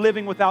that we were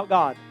living without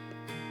God.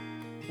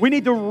 We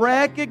need to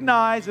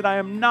recognize that I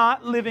am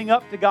not living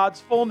up to God's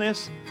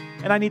fullness,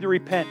 and I need to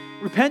repent.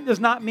 Repent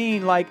does not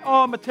mean like,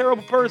 oh, I'm a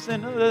terrible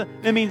person.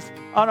 It means,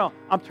 oh no,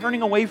 I'm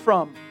turning away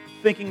from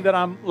thinking that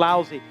I'm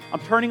lousy.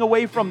 I'm turning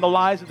away from the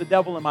lies of the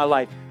devil in my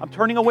life. I'm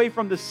turning away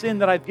from the sin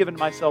that I've given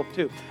myself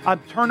to. I'm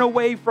turning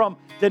away from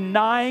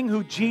denying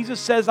who Jesus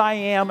says I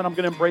am, and I'm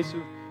going to embrace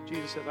who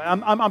Jesus says I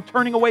am. I'm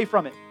turning away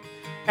from it.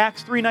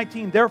 Acts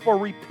 3:19, therefore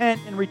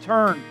repent and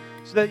return,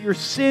 so that your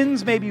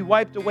sins may be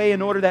wiped away,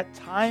 in order that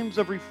times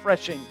of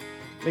refreshing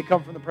may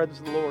come from the presence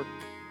of the Lord.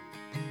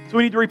 So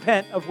we need to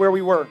repent of where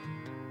we were.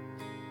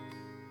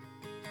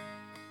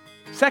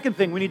 Second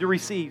thing, we need to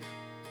receive.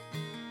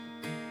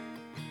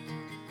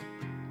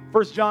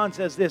 1 John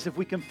says this, if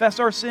we confess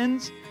our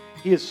sins,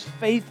 he is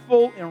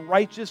faithful and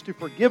righteous to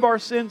forgive our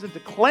sins and to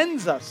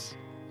cleanse us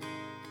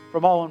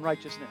from all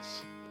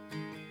unrighteousness.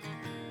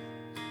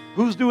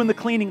 Who's doing the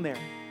cleaning there?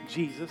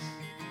 Jesus.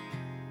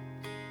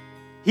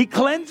 He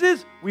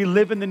cleanses, we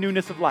live in the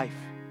newness of life.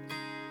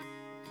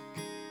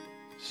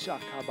 So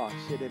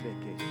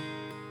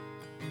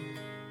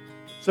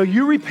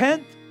you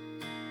repent,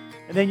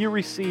 and then you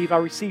receive. I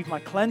receive my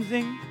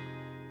cleansing.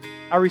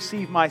 I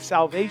receive my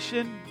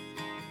salvation.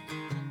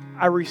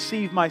 I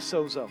receive my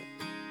sozo.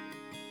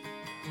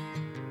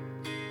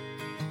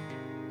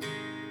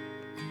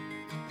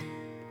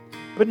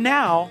 But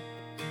now,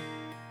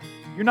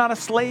 you're not a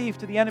slave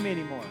to the enemy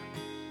anymore.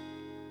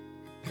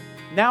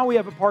 Now we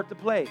have a part to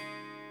play.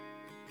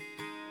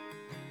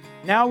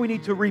 Now we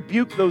need to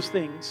rebuke those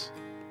things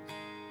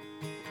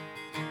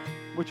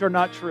which are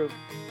not true.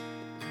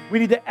 We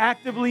need to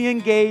actively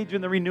engage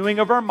in the renewing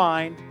of our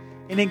mind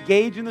and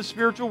engage in the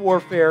spiritual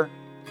warfare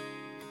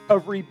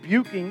of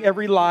rebuking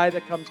every lie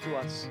that comes to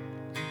us.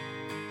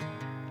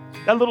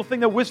 That little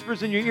thing that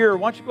whispers in your ear,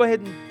 why don't you go ahead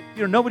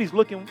and, nobody's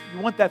looking,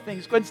 you want that thing,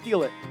 just go ahead and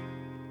steal it.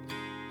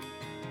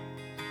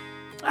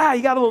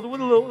 You got a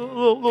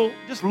little,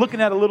 just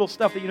looking at a little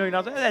stuff that you're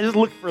not, just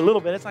look for a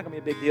little bit, it's not going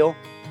to be a big deal.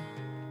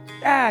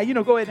 Go ahead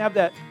and have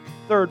that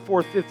 3rd,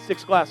 4th, 5th,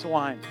 6th glass of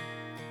wine.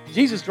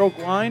 Jesus drank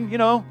wine,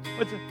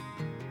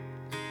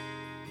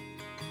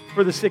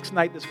 for the 6th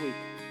night this week.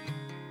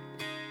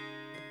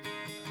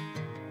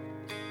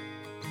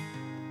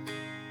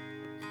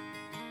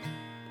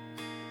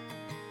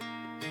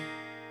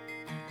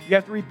 You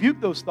have to rebuke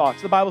those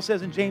thoughts. The Bible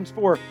says in James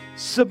 4,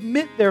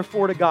 submit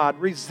therefore to God,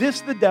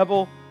 resist the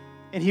devil,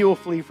 and he will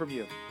flee from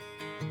you.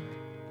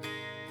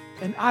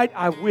 And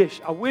I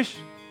wish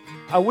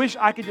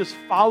I could just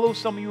follow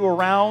some of you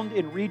around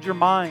and read your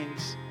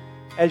minds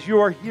as you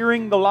are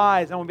hearing the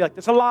lies. I want to be like,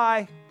 that's a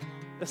lie.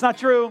 That's not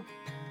true.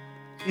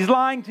 He's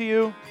lying to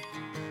you.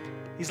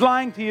 He's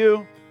lying to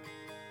you.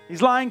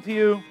 He's lying to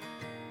you.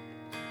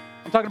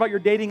 I'm talking about your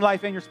dating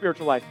life and your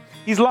spiritual life.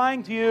 He's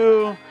lying to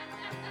you.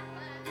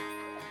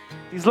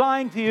 He's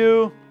lying to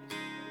you.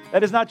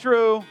 That is not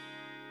true.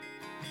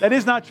 That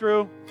is not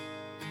true.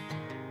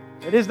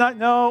 It is not,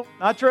 no,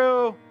 not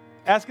true.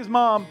 Ask his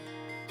mom.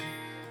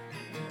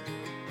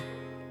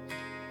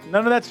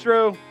 None of that's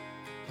true.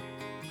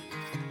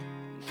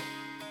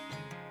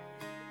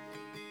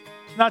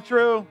 It's not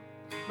true.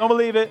 Don't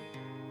believe it.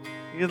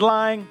 He's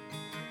lying.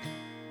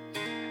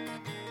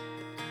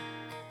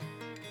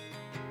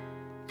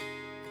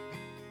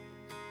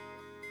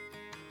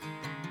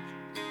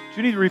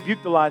 You need to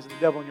rebuke the lies of the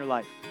devil in your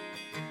life.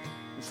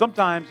 And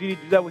sometimes you need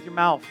to do that with your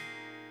mouth.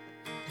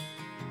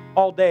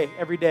 All day,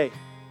 every day.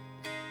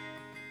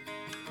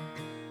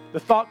 The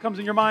thought comes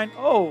in your mind,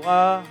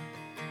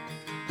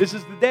 this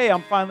is the day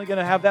I'm finally going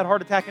to have that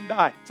heart attack and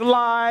die. It's a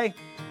lie.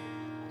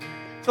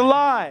 It's a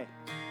lie.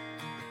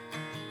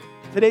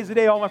 Today's the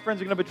day all my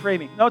friends are going to betray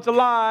me. No, it's a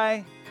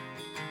lie.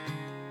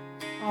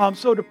 Oh, I'm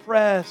so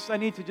depressed. I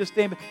need to just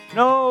stay.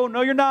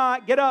 No, you're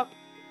not. Get up.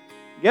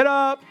 Get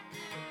up.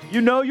 You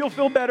know you'll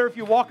feel better if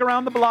you walk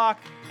around the block.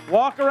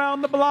 Walk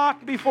around the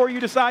block before you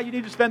decide you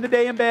need to spend the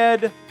day in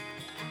bed.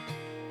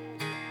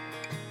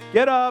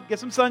 Get up, get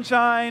some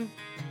sunshine,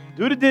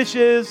 do the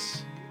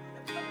dishes,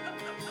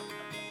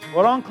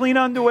 put on clean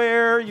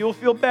underwear, you'll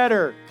feel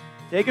better.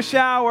 Take a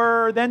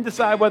shower, then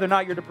decide whether or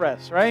not you're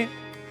depressed, right?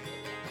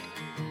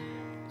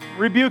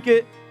 Rebuke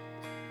it.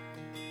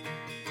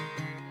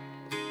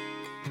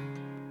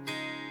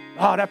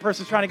 Oh, that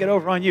person's trying to get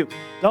over on you.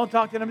 Don't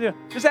talk to them.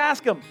 Just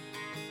ask them.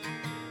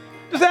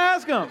 Just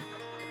ask them.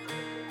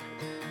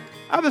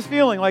 I have this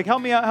feeling, like, help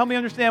me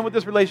understand what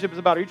this relationship is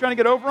about. Are you trying to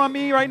get over on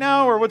me right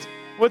now, or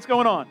what's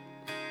going on?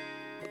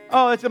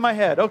 Oh, it's in my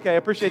head. Okay, I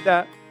appreciate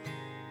that.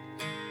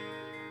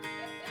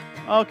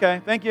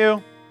 Okay, thank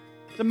you.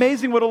 It's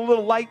amazing what a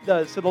little light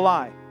does to the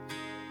lie.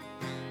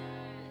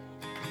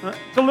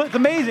 It's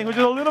amazing what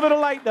just a little bit of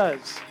light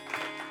does.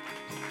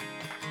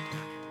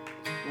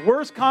 The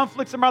worst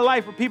conflicts in my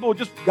life where people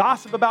just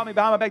gossip about me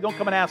behind my back. Don't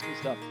come and ask me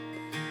stuff.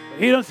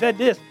 He done said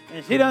this,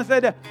 and she done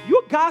said that.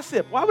 You a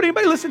gossip. Why would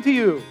anybody listen to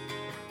you?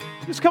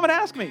 Just come and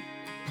ask me.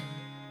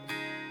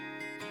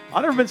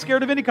 I've never been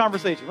scared of any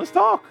conversation. Let's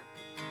talk.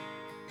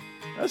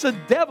 That's a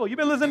devil. You've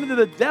been listening to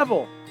the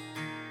devil.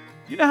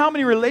 You know how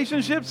many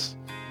relationships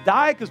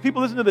die because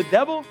people listen to the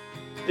devil?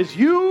 It's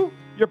you,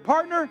 your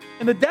partner,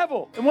 and the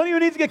devil. And one of you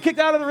needs to get kicked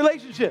out of the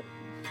relationship.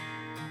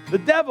 The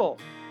devil.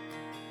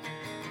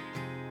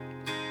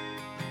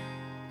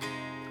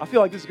 I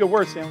feel like this is a good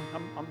word, Sam.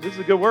 This is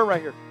a good word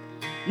right here.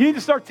 You need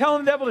to start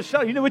telling the devil to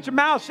shut up. You know, with your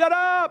mouth, shut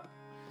up.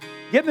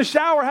 Get in the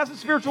shower, have some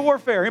spiritual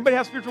warfare. Anybody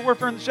have spiritual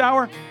warfare in the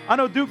shower? I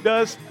know Duke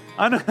does.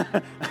 I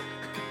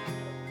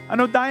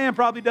know Diane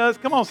probably does.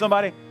 Come on,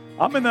 somebody.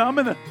 I'm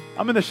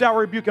in the shower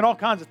rebuking all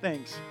kinds of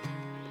things.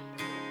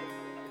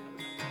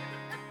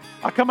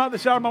 I come out of the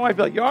shower, my wife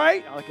be like, you all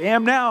right? I'm like, I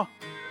am now.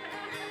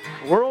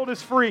 The world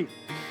is free.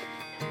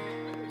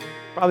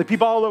 Probably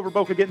people all over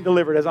Boca getting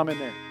delivered as I'm in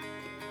there.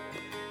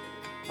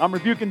 I'm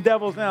rebuking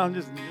devils now. I'm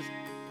just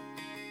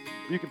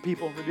rebuking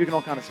people, rebuking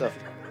all kind of stuff.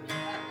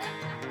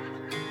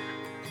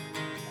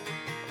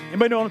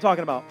 Anybody know what I'm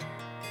talking about?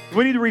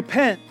 We need to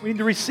repent. We need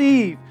to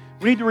receive.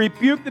 We need to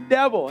rebuke the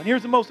devil. And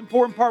here's the most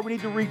important part. We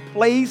need to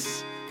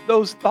replace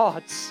those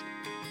thoughts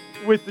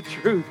with the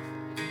truth.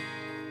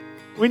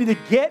 We need to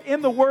get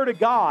in the Word of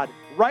God,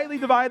 rightly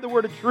divide the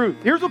word of truth.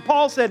 Here's what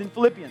Paul said in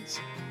Philippians.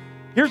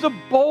 Here's a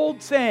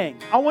bold saying.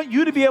 I want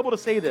you to be able to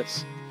say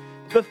this.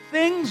 The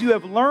things you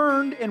have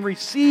learned and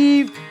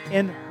received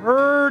and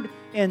heard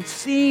and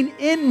seen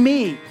in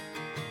me,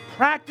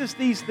 practice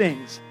these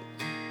things,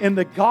 and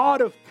the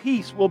God of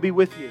peace will be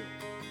with you.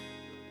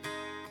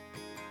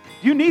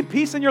 Do you need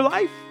peace in your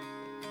life?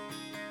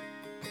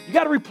 You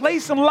got to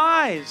replace some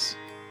lies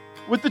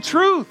with the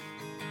truth.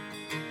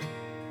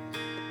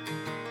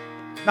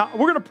 Now,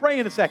 we're going to pray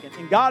in a second,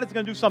 and God is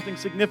going to do something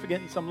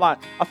significant in some life.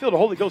 I feel the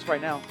Holy Ghost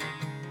right now.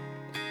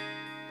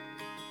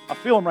 I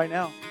feel Him right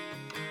now.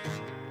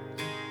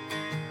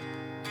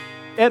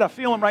 Ed, I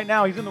feel Him right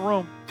now. He's in the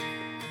room.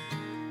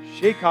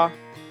 Shekah.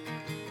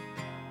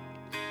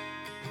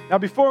 Now,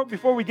 before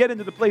we get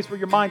into the place where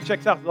your mind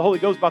checks out, the Holy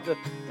Ghost is about to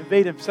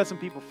invade and set some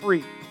people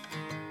free.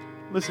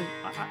 Listen,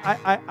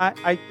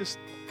 I just...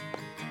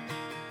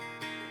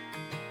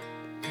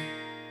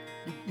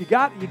 You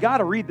got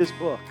to read this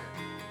book.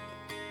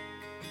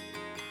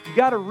 You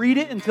got to read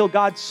it until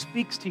God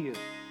speaks to you.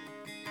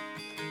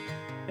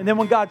 And then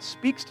when God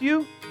speaks to you,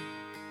 you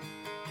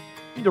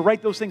need to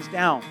write those things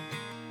down.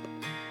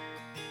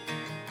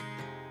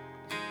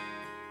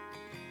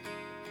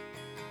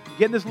 You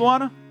getting this,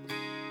 Luana?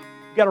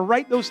 You got to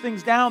write those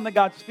things down that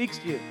God speaks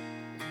to you.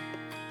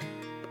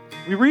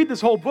 We read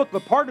this whole book,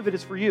 but part of it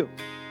is for you.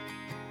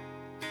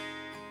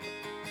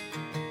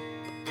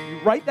 You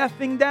write that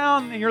thing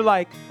down and you're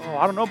like, oh,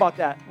 I don't know about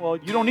that. Well,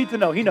 you don't need to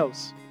know. He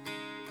knows.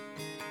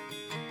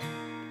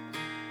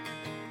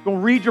 Go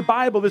read your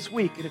Bible this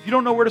week. And if you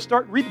don't know where to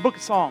start, read the book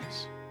of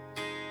Psalms.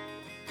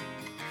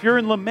 If you're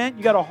in lament,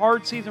 you got a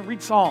hard season,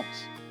 read Psalms.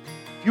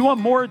 If you want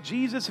more of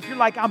Jesus, if you're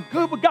like, I'm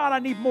good with God, I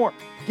need more,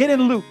 get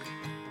in Luke.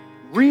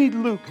 Read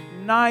Luke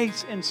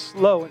nice and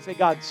slow and say,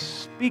 God,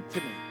 speak to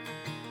me.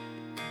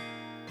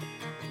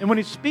 And when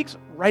he speaks,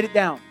 write it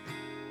down.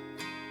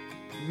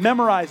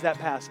 Memorize that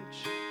passage.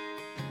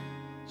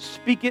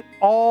 Speak it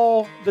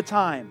all the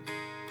time.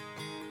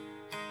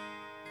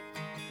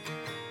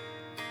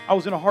 I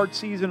was in a hard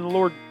season and the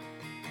Lord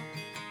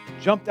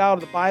jumped out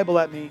of the Bible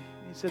at me.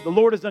 He said, the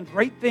Lord has done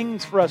great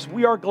things for us.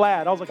 We are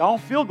glad. I was like, I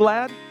don't feel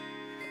glad.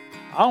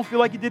 I don't feel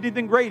like you did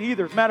anything great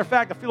either. As a matter of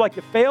fact, I feel like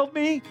you failed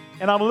me,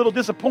 and I'm a little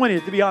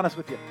disappointed, to be honest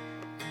with you.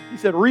 He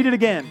said, read it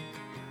again.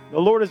 The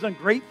Lord has done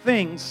great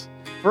things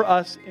for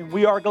us, and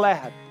we are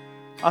glad.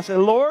 I said,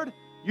 Lord,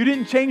 you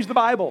didn't change the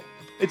Bible.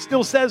 It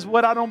still says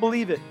what I don't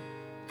believe it.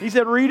 He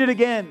said, read it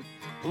again.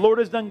 The Lord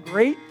has done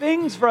great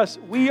things for us.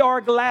 We are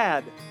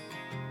glad.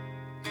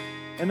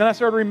 And then I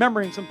started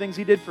remembering some things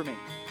he did for me.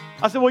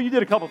 I said, well, you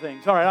did a couple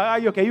things. All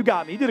right, okay, you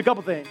got me. You did a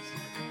couple things.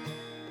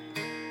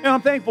 And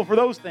I'm thankful for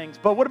those things.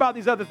 But what about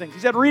these other things? He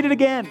said, read it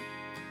again.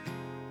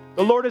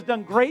 The Lord has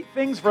done great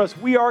things for us.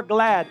 We are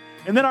glad.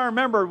 And then I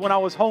remembered when I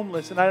was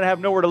homeless and I didn't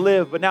have nowhere to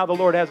live, but now the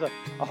Lord has a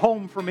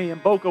home for me in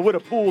Boca with a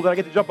pool that I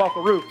get to jump off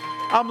the roof.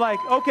 I'm like,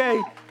 okay,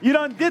 you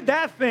done did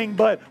that thing,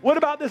 but what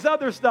about this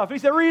other stuff? And he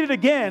said, read it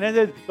again. And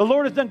said, the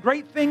Lord has done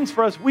great things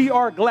for us. We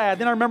are glad.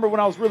 Then I remember when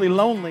I was really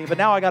lonely, but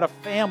now I got a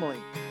family.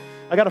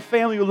 I got a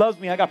family who loves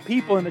me. I got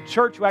people in the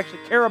church who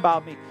actually care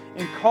about me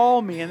and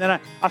call me. And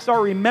then I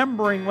started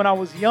remembering when I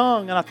was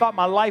young and I thought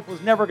my life was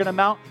never going to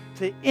amount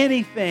to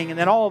anything. And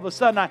then all of a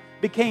sudden I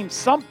became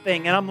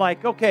something. And I'm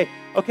like, okay,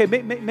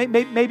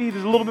 maybe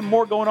there's a little bit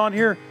more going on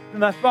here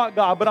than I thought,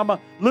 God. But I'm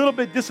a little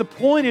bit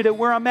disappointed at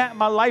where I'm at in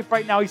my life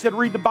right now. He said,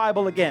 read the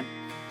Bible again.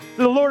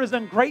 So the Lord has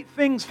done great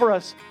things for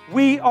us.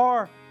 We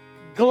are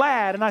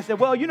glad. And I said,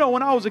 well, you know,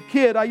 when I was a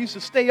kid, I used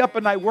to stay up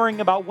at night worrying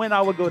about when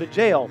I would go to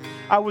jail.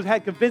 I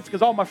had convinced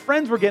because all my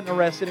friends were getting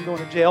arrested and going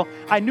to jail.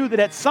 I knew that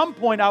at some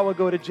point I would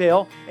go to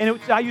jail. And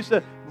I used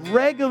to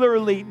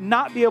regularly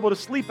not be able to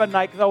sleep at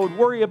night because I would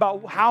worry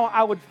about how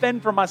I would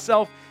fend for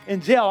myself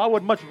in jail. I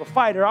wasn't much of a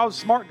fighter. I was a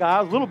smart guy.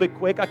 I was a little bit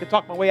quick. I could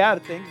talk my way out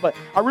of things, but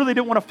I really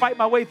didn't want to fight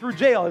my way through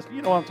jail.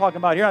 You know what I'm talking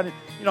about here.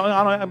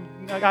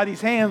 I got these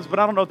hands, but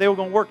I don't know if they were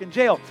going to work in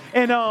jail.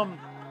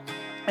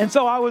 And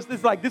so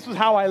this was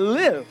how I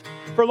lived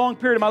for a long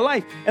period of my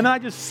life. And then I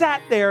just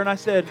sat there and I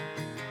said,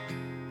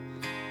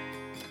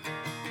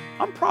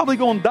 I'm probably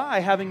going to die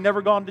having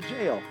never gone to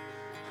jail.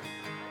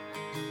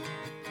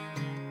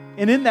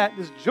 And in that,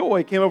 this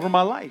joy came over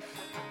my life.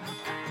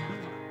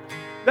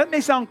 That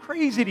may sound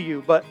crazy to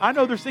you, but I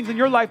know there's things in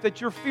your life that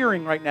you're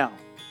fearing right now.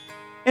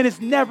 And it's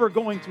never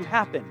going to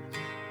happen.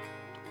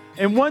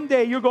 And one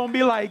day you're going to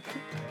be like,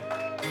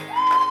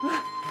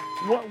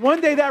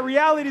 one day that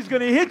reality is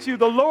going to hit you.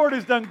 The Lord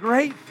has done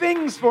great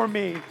things for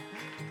me.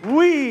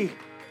 We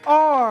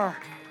are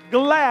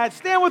glad.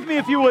 Stand with me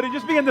if you would and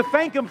just begin to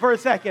thank Him for a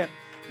second.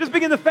 Just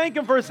begin to thank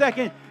Him for a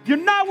second. You're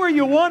not where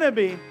you want to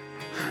be.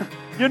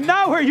 You're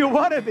not where you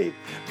want to be.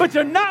 But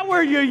you're not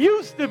where you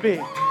used to be.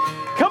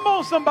 Come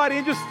on, somebody,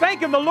 and just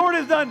thank Him. The Lord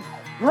has done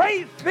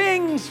great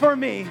things for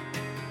me.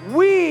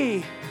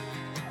 We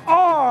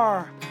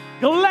are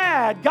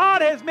glad.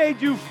 God has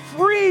made you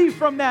free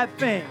from that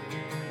thing.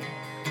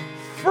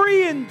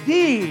 Free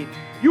indeed.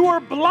 You were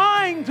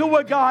blind to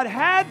what God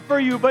had for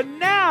you, but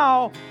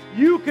now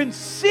you can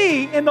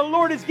see, and the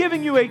Lord is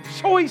giving you a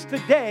choice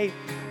today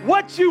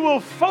what you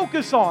will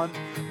focus on,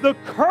 the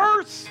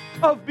curse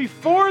of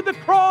before the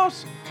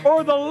cross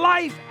or the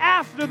life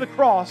after the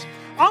cross.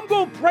 I'm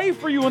going to pray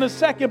for you in a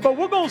second, but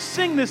we're going to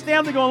sing this.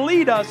 Stanley's going to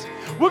lead us.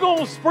 We're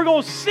going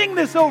to sing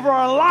this over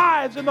our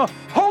lives, and the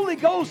Holy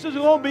Ghost is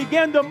going to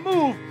begin to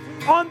move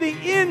on the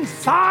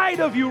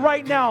inside of you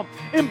right now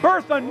and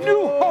birth a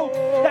new hope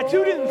that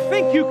you didn't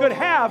think you could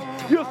have.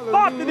 You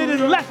thought that it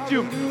had left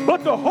you,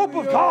 but the hope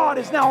of God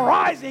is now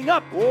rising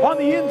up on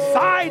the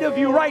inside of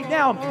you right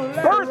now,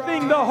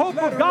 birthing the hope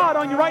of God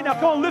on you right now.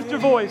 Come on, lift your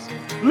voice.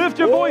 Lift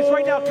your voice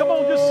right now. Come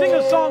on, just sing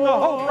a song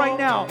of hope right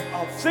now.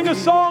 Sing a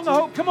song of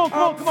hope. Come on,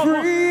 come on, come on.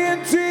 I'm free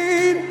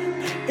indeed.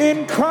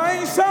 In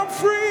Christ I'm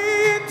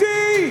free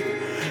indeed.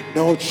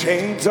 No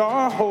chains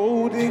are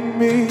holding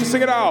me.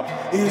 Sing it out.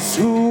 It's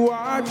who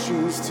I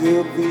choose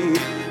to be.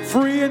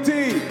 Free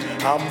indeed.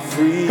 I'm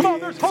free. Come on,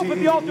 there's hope at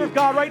the altar of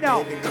God right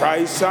now. In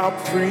Christ I'm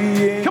free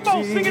indeed. Come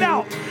on, sing it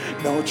out.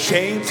 No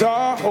chains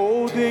are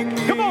holding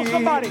me. Come on,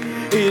 somebody.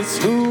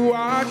 It's who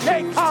I choose to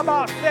be.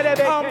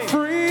 I'm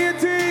free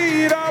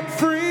indeed. I'm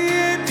free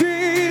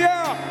indeed.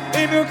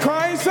 In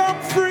Christ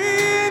I'm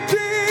free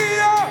indeed.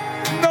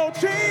 No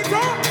chains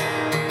are.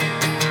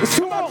 It's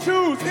who I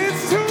choose.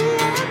 It's who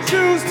I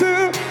choose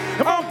to.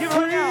 Come on, give it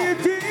right now.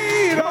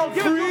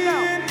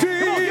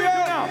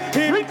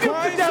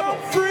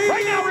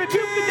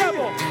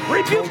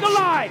 rebuke the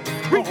lie.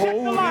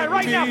 Reject the lie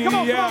right now. Come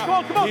on, come on, come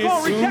on, come on, come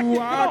on. Reject it. Come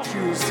on. I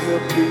choose to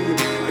be.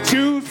 I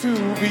choose to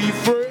be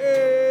free.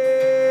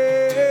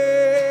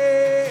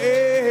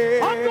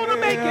 I'm going to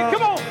make it.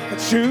 Come on. I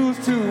choose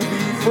to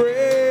be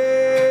free.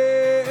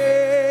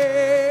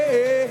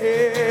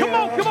 Come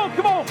on, come on,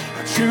 come on.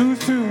 I choose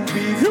to be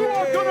free. You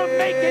are going to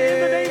make it in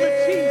the name of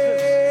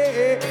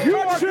Jesus. You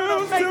are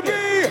going to make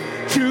it.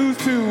 Choose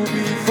to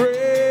be free.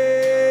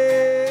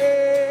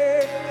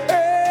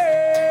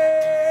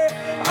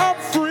 I'm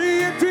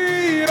free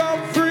indeed.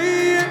 I'm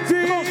free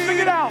indeed. Come on, sing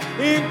it out.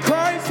 In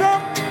Christ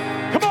I'm.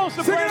 Come on,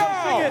 soprano,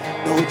 sing it.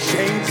 No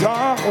chains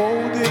are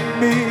holding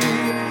me.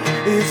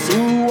 It's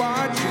who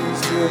I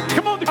choose to.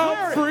 Come on, declare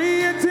I'm it.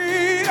 free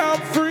indeed.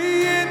 I'm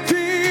free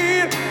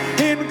indeed.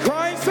 In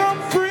Christ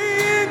I'm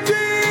free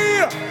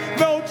indeed.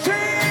 No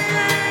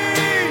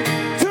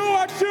chains. Who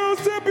I choose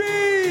to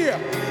be.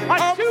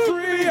 I'm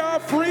free.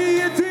 I'm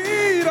free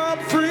indeed. I'm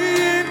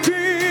free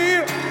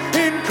indeed.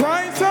 In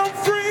Christ I'm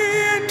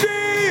free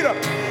indeed.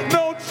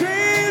 No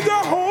chains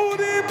are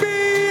holding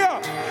me.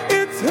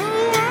 It's who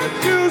I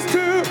choose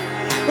to.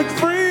 It's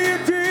free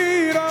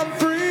indeed. I'm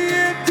free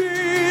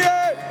indeed.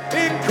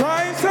 In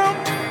Christ I'm.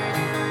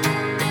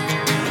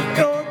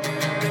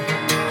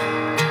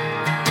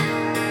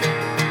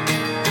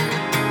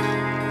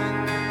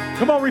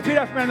 Come on, repeat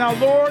after me now.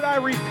 Lord, I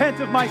repent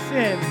of my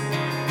sin.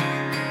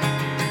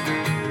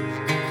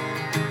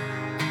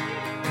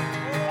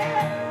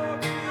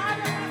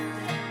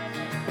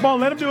 Come on,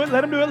 let him do it,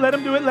 let him do it, let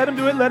him do it, let him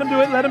do it, let him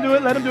do it, let him do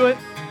it, let him do it.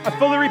 I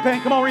fully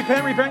repent. Come on,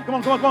 repent, repent. Come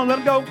on, come on, come on. Let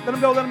him go, let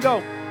him go, let him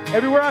go.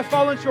 Everywhere I've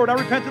fallen short, I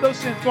repent of those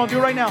sins. Come on, do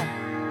it right now.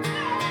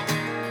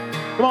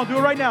 Come on, do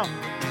it right now.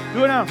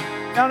 Do it now.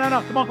 Now, now,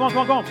 now. Come on, come on,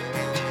 come on, come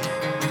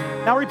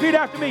on. Now repeat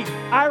after me.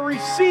 I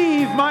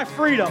receive my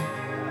freedom.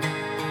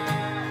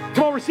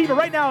 Come on, receive it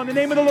right now in the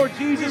name of the Lord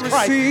Jesus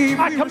Christ.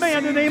 I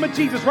command in the name of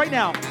Jesus right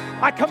now.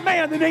 I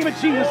command in the name of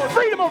Jesus.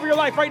 Freedom over your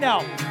life right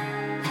now.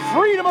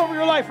 Freedom over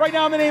your life right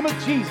now in the name of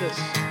Jesus.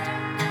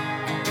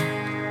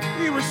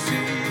 You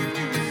receive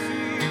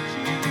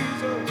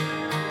Jesus.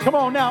 Come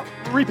on now,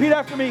 repeat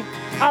after me.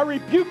 I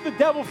rebuke the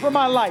devil from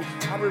my life.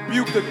 I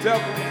rebuke the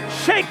devil.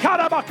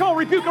 Come on,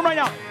 rebuke him right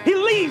now. He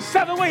leaves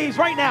 7 ways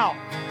right now.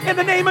 In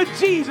the name of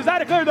Jesus, I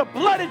declare the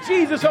blood of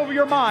Jesus over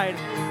your mind.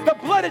 The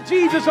blood of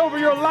Jesus over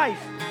your life.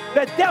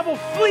 The devil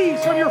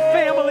flees from your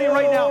family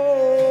right now.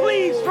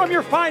 Flees from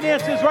your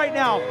finances right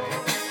now.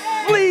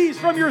 Flees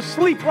from your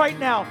sleep right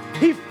now.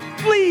 He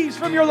flees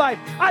from your life.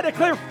 I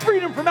declare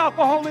freedom from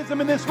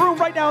alcoholism in this room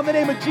right now in the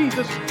name of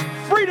Jesus.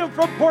 Freedom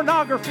from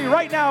pornography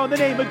right now in the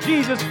name of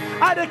Jesus.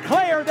 I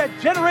declare that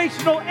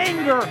generational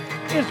anger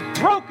is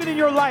broken in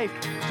your life.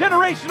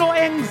 Generational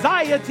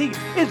anxiety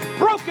is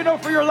broken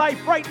over your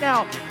life right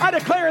now. I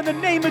declare in the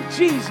name of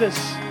Jesus.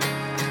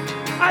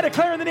 I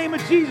declare in the name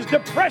of Jesus,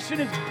 depression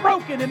is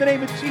broken in the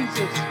name of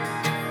Jesus.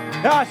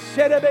 Now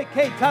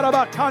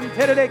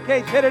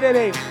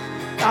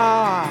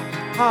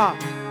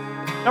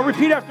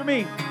repeat after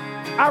me.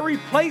 I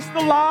replace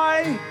the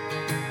lie.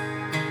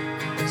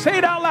 Say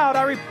it out loud.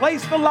 I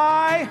replace the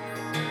lie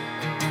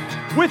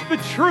with the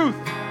truth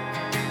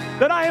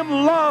that I am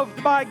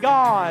loved by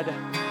God.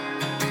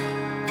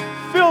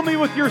 Fill me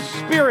with your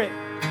Spirit.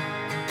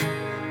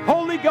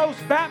 Holy Ghost,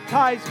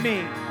 baptize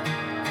me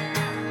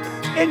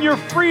in your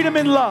freedom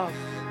and love.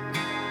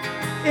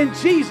 In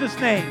Jesus'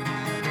 name.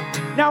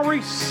 Now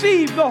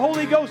receive the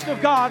Holy Ghost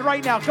of God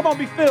right now. Come on,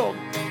 be filled.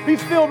 Be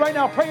filled right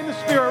now. Pray in the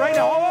Spirit right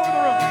now. All over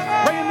the room.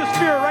 Pray in the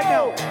Spirit right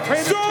now. Pray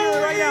in the Spirit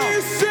right now.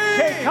 In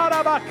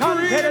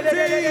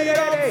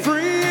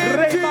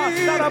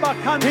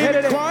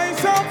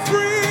Christ I'm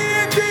free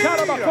indeed.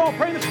 Come on,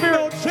 pray in the Spirit.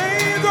 No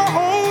chains are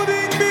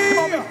holding me.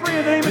 Come on, be free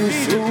in the name of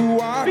Jesus.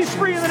 Be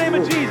free in the name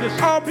of Jesus.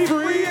 I'm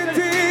free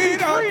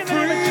indeed. I'm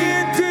free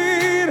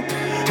indeed.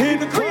 In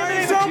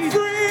Christ I'm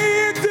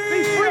free indeed.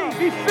 Be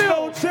free. Be filled.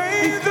 No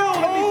chains are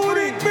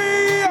holding me.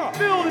 Be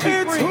filled and be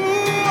It's free. who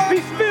Be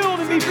filled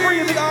and be free.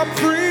 I'm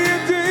free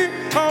indeed.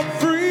 I'm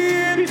free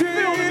indeed. Be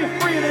filled and be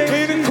free in the name of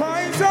In Jesus.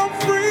 Christ I'm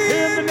free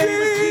In the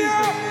name of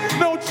indeed.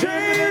 No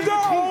chains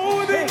are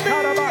holding me.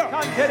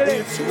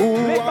 It's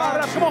who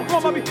I Come on,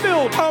 come on, be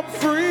filled. I'm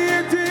free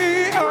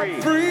indeed.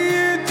 I'm free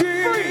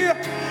indeed.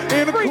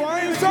 In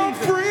Christ I'm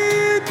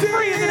free indeed.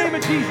 Free in the name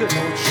of Jesus.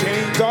 No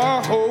chains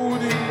are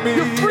holding me.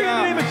 You're free in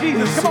the name of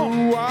Jesus. It's Come on.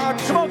 who I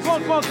Come on, come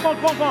on, come on, come on,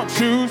 come on, come on.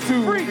 choose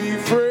to Free. be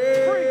free.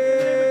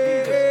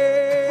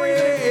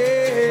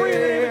 Free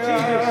in the name of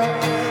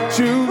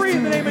Jesus. Free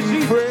in the name of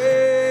Jesus.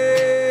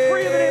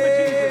 Free in the name of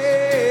Jesus.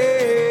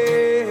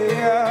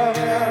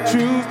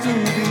 Choose to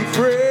be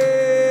free.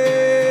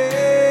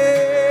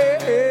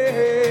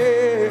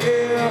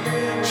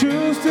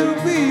 Choose to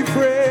be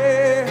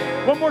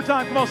free. One more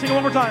time. Come on, sing it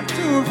one more time.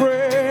 To free.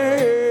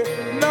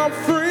 I'm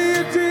free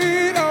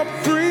indeed. I'm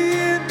free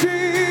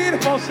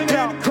indeed. Come on, sing it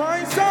out. In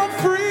Christ I'm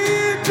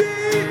free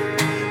indeed.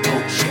 No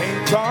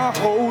chains are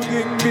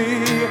holding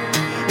me.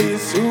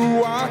 It's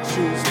who I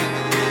choose.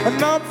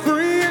 And I'm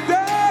free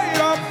indeed.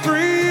 I'm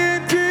free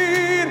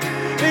indeed.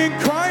 In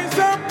Christ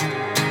I'm.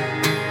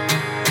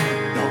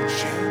 No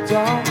chains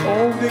are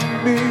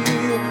holding me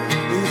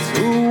is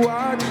who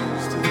I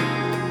choose to be.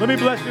 Let me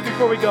bless you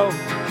before we go.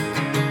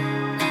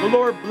 The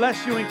Lord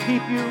bless you and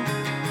keep you.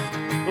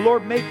 The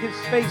Lord make His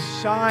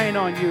face shine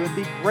on you and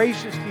be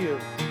gracious to you.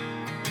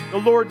 The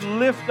Lord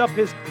lift up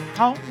His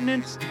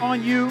countenance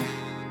on you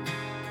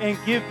and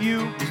give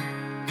you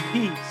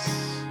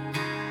peace.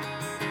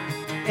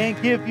 And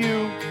give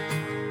you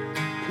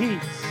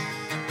peace.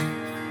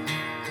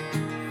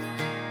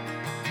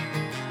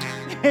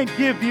 And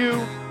give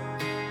you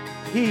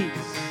peace.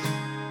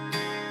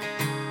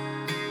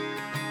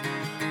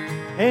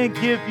 And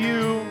give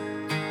you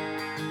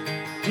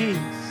peace.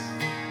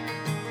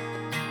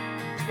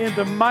 In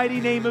the mighty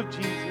name of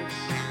Jesus.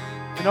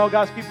 And all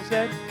God's people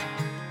said,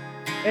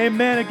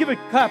 amen. And give a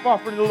clap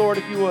offering to the Lord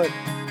if you would.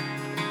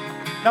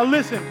 Now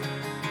listen,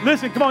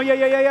 come on,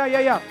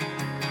 yeah.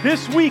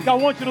 This week I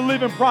want you to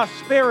live in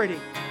prosperity.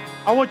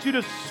 I want you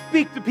to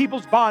speak to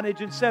people's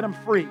bondage and set them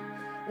free.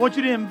 I want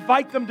you to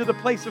invite them to the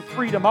place of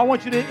freedom. I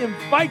want you to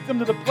invite them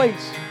to the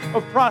place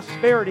of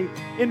prosperity.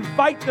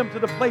 Invite them to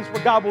the place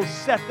where God will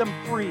set them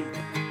free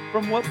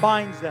from what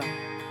binds them.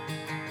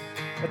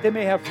 That they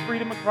may have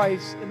freedom in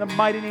Christ in the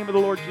mighty name of the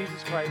Lord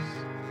Jesus Christ.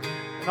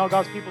 And all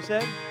God's people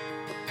said,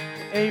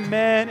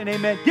 amen and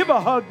amen. Give a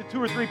hug to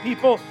 2 or 3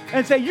 people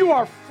and say, you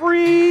are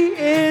free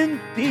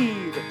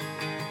indeed.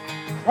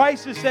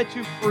 Christ has set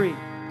you free.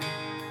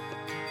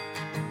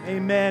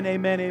 Amen,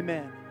 amen,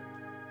 amen.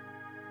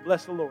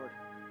 Bless the Lord.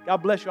 God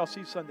bless you. I'll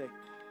see you Sunday.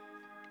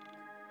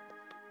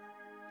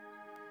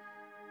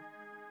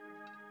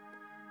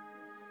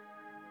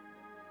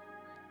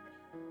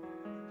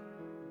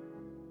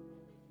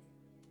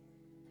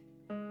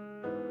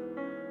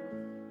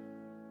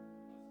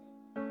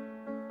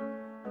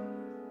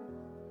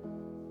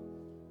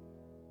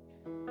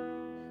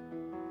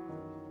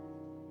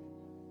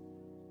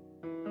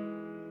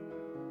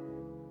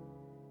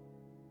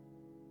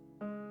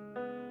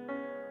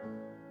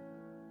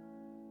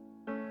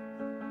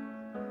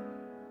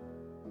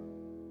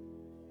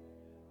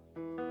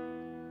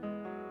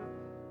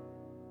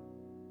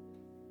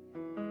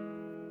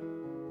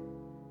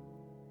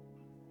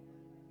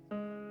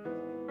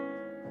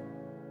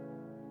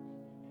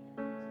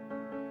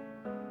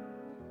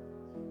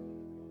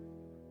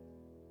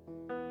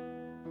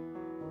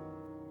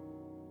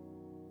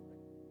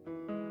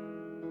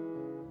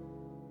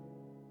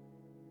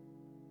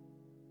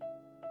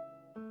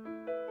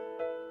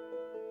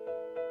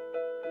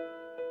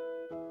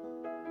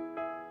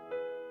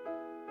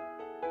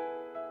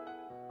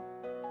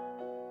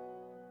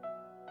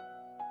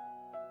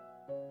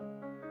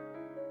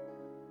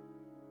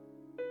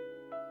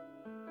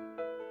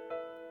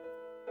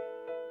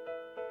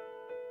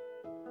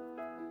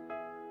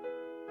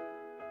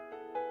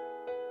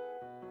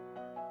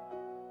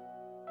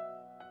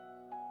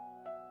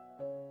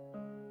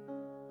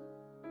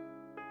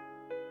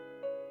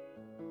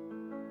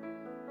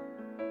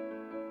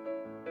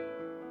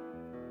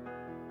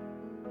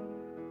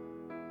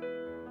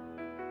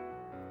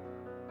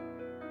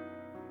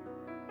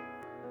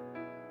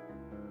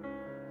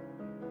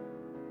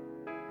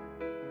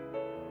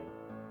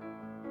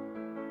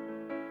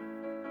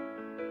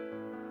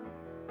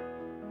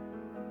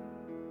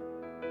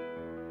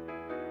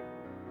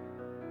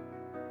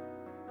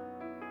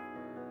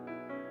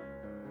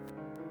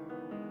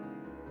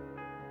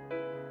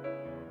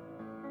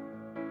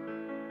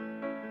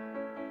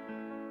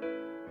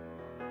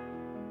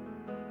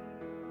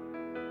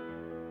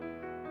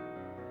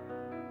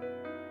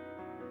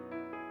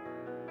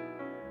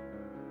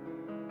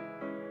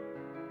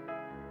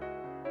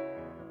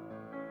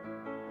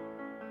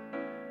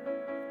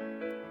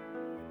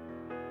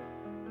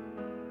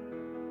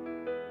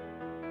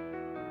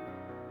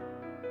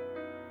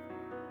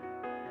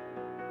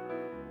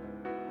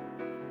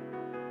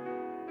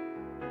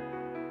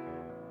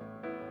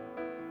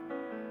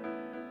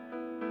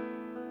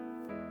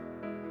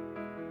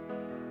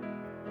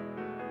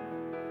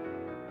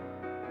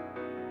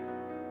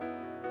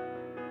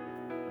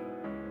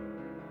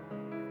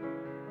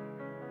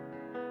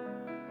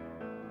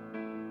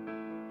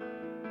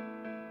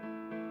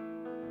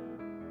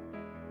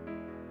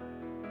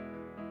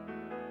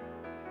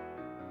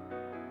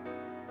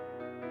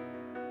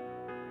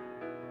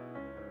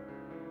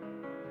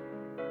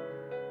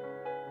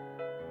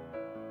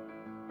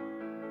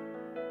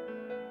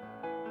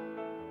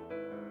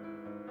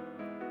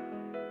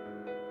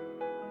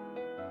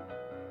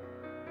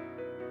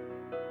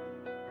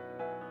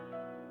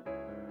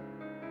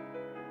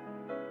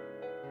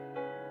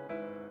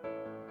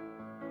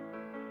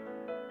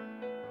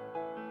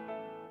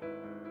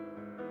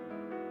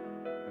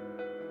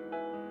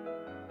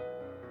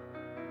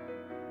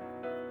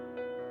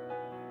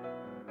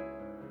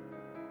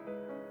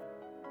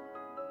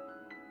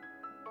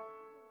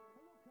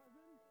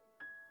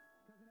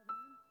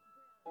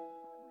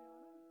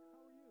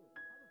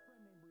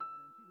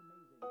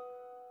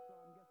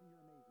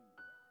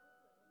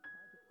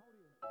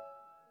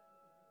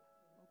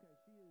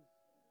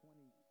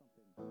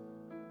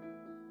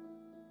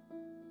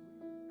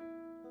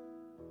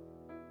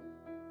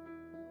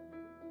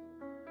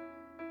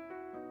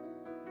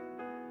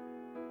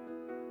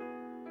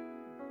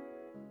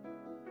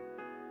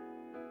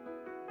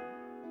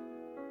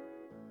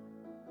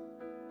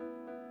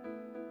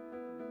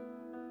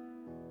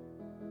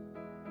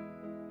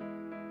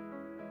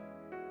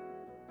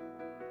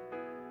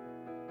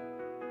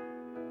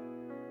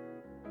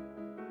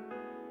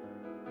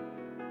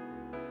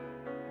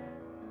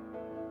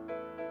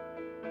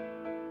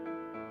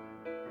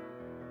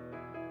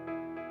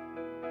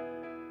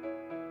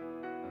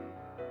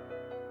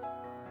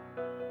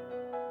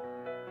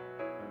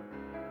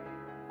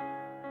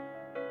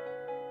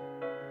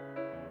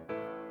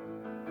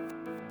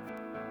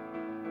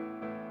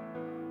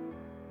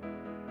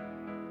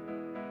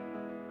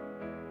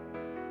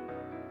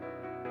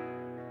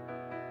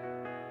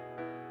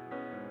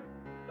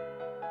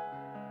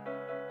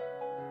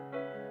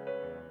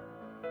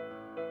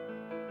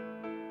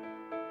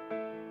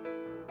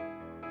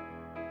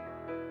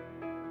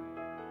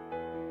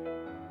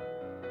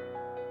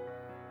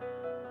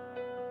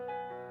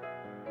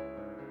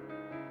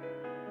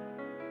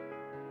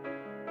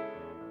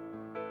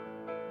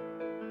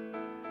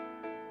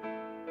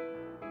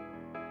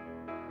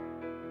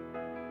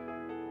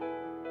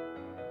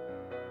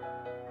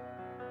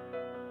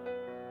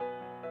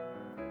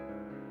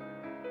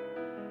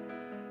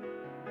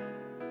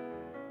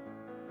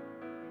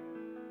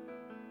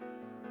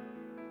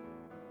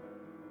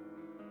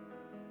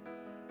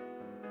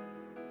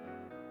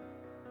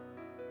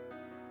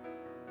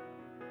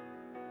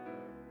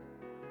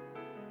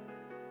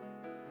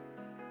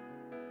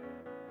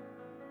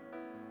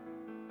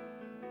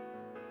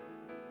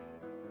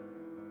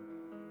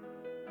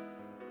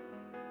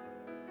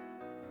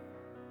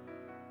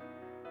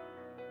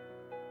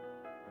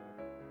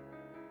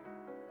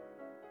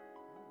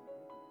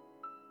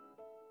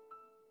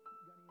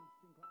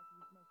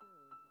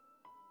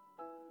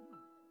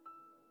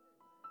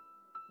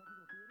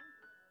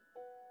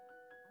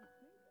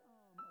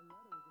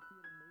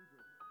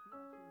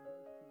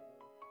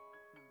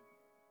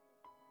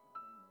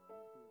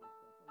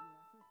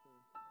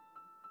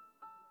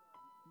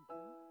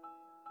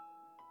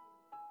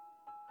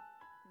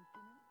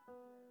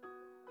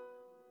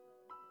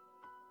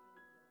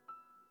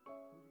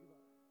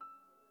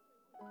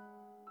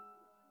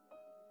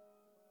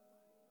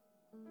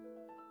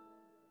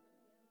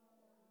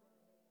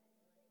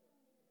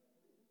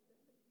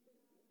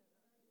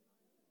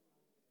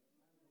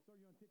 So are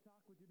you on TikTok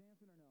with your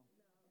dancing or no?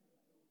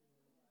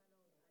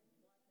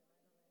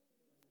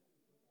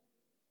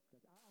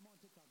 I'm on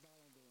TikTok, but I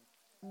don't dance.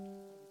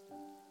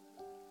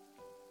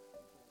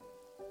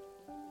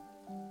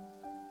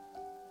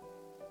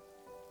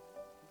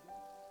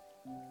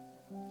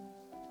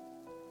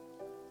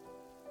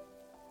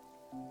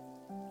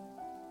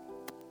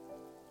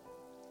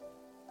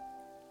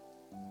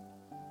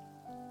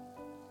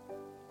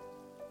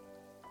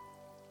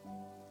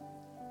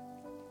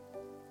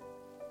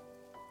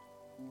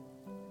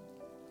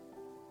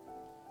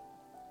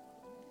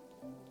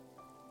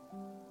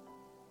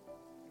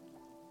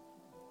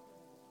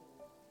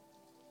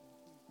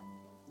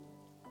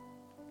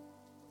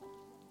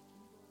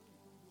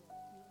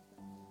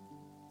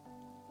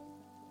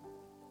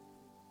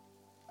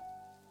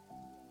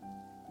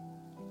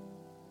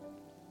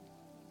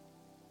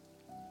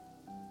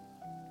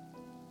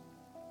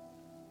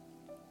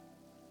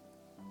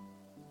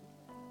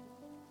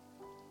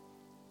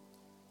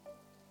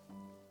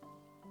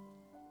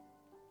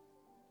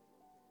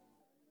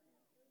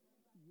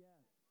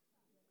 Yes.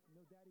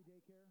 No daddy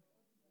daycare?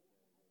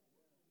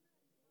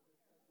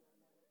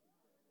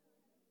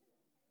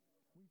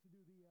 We used to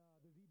do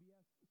the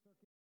VBS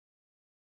circuit.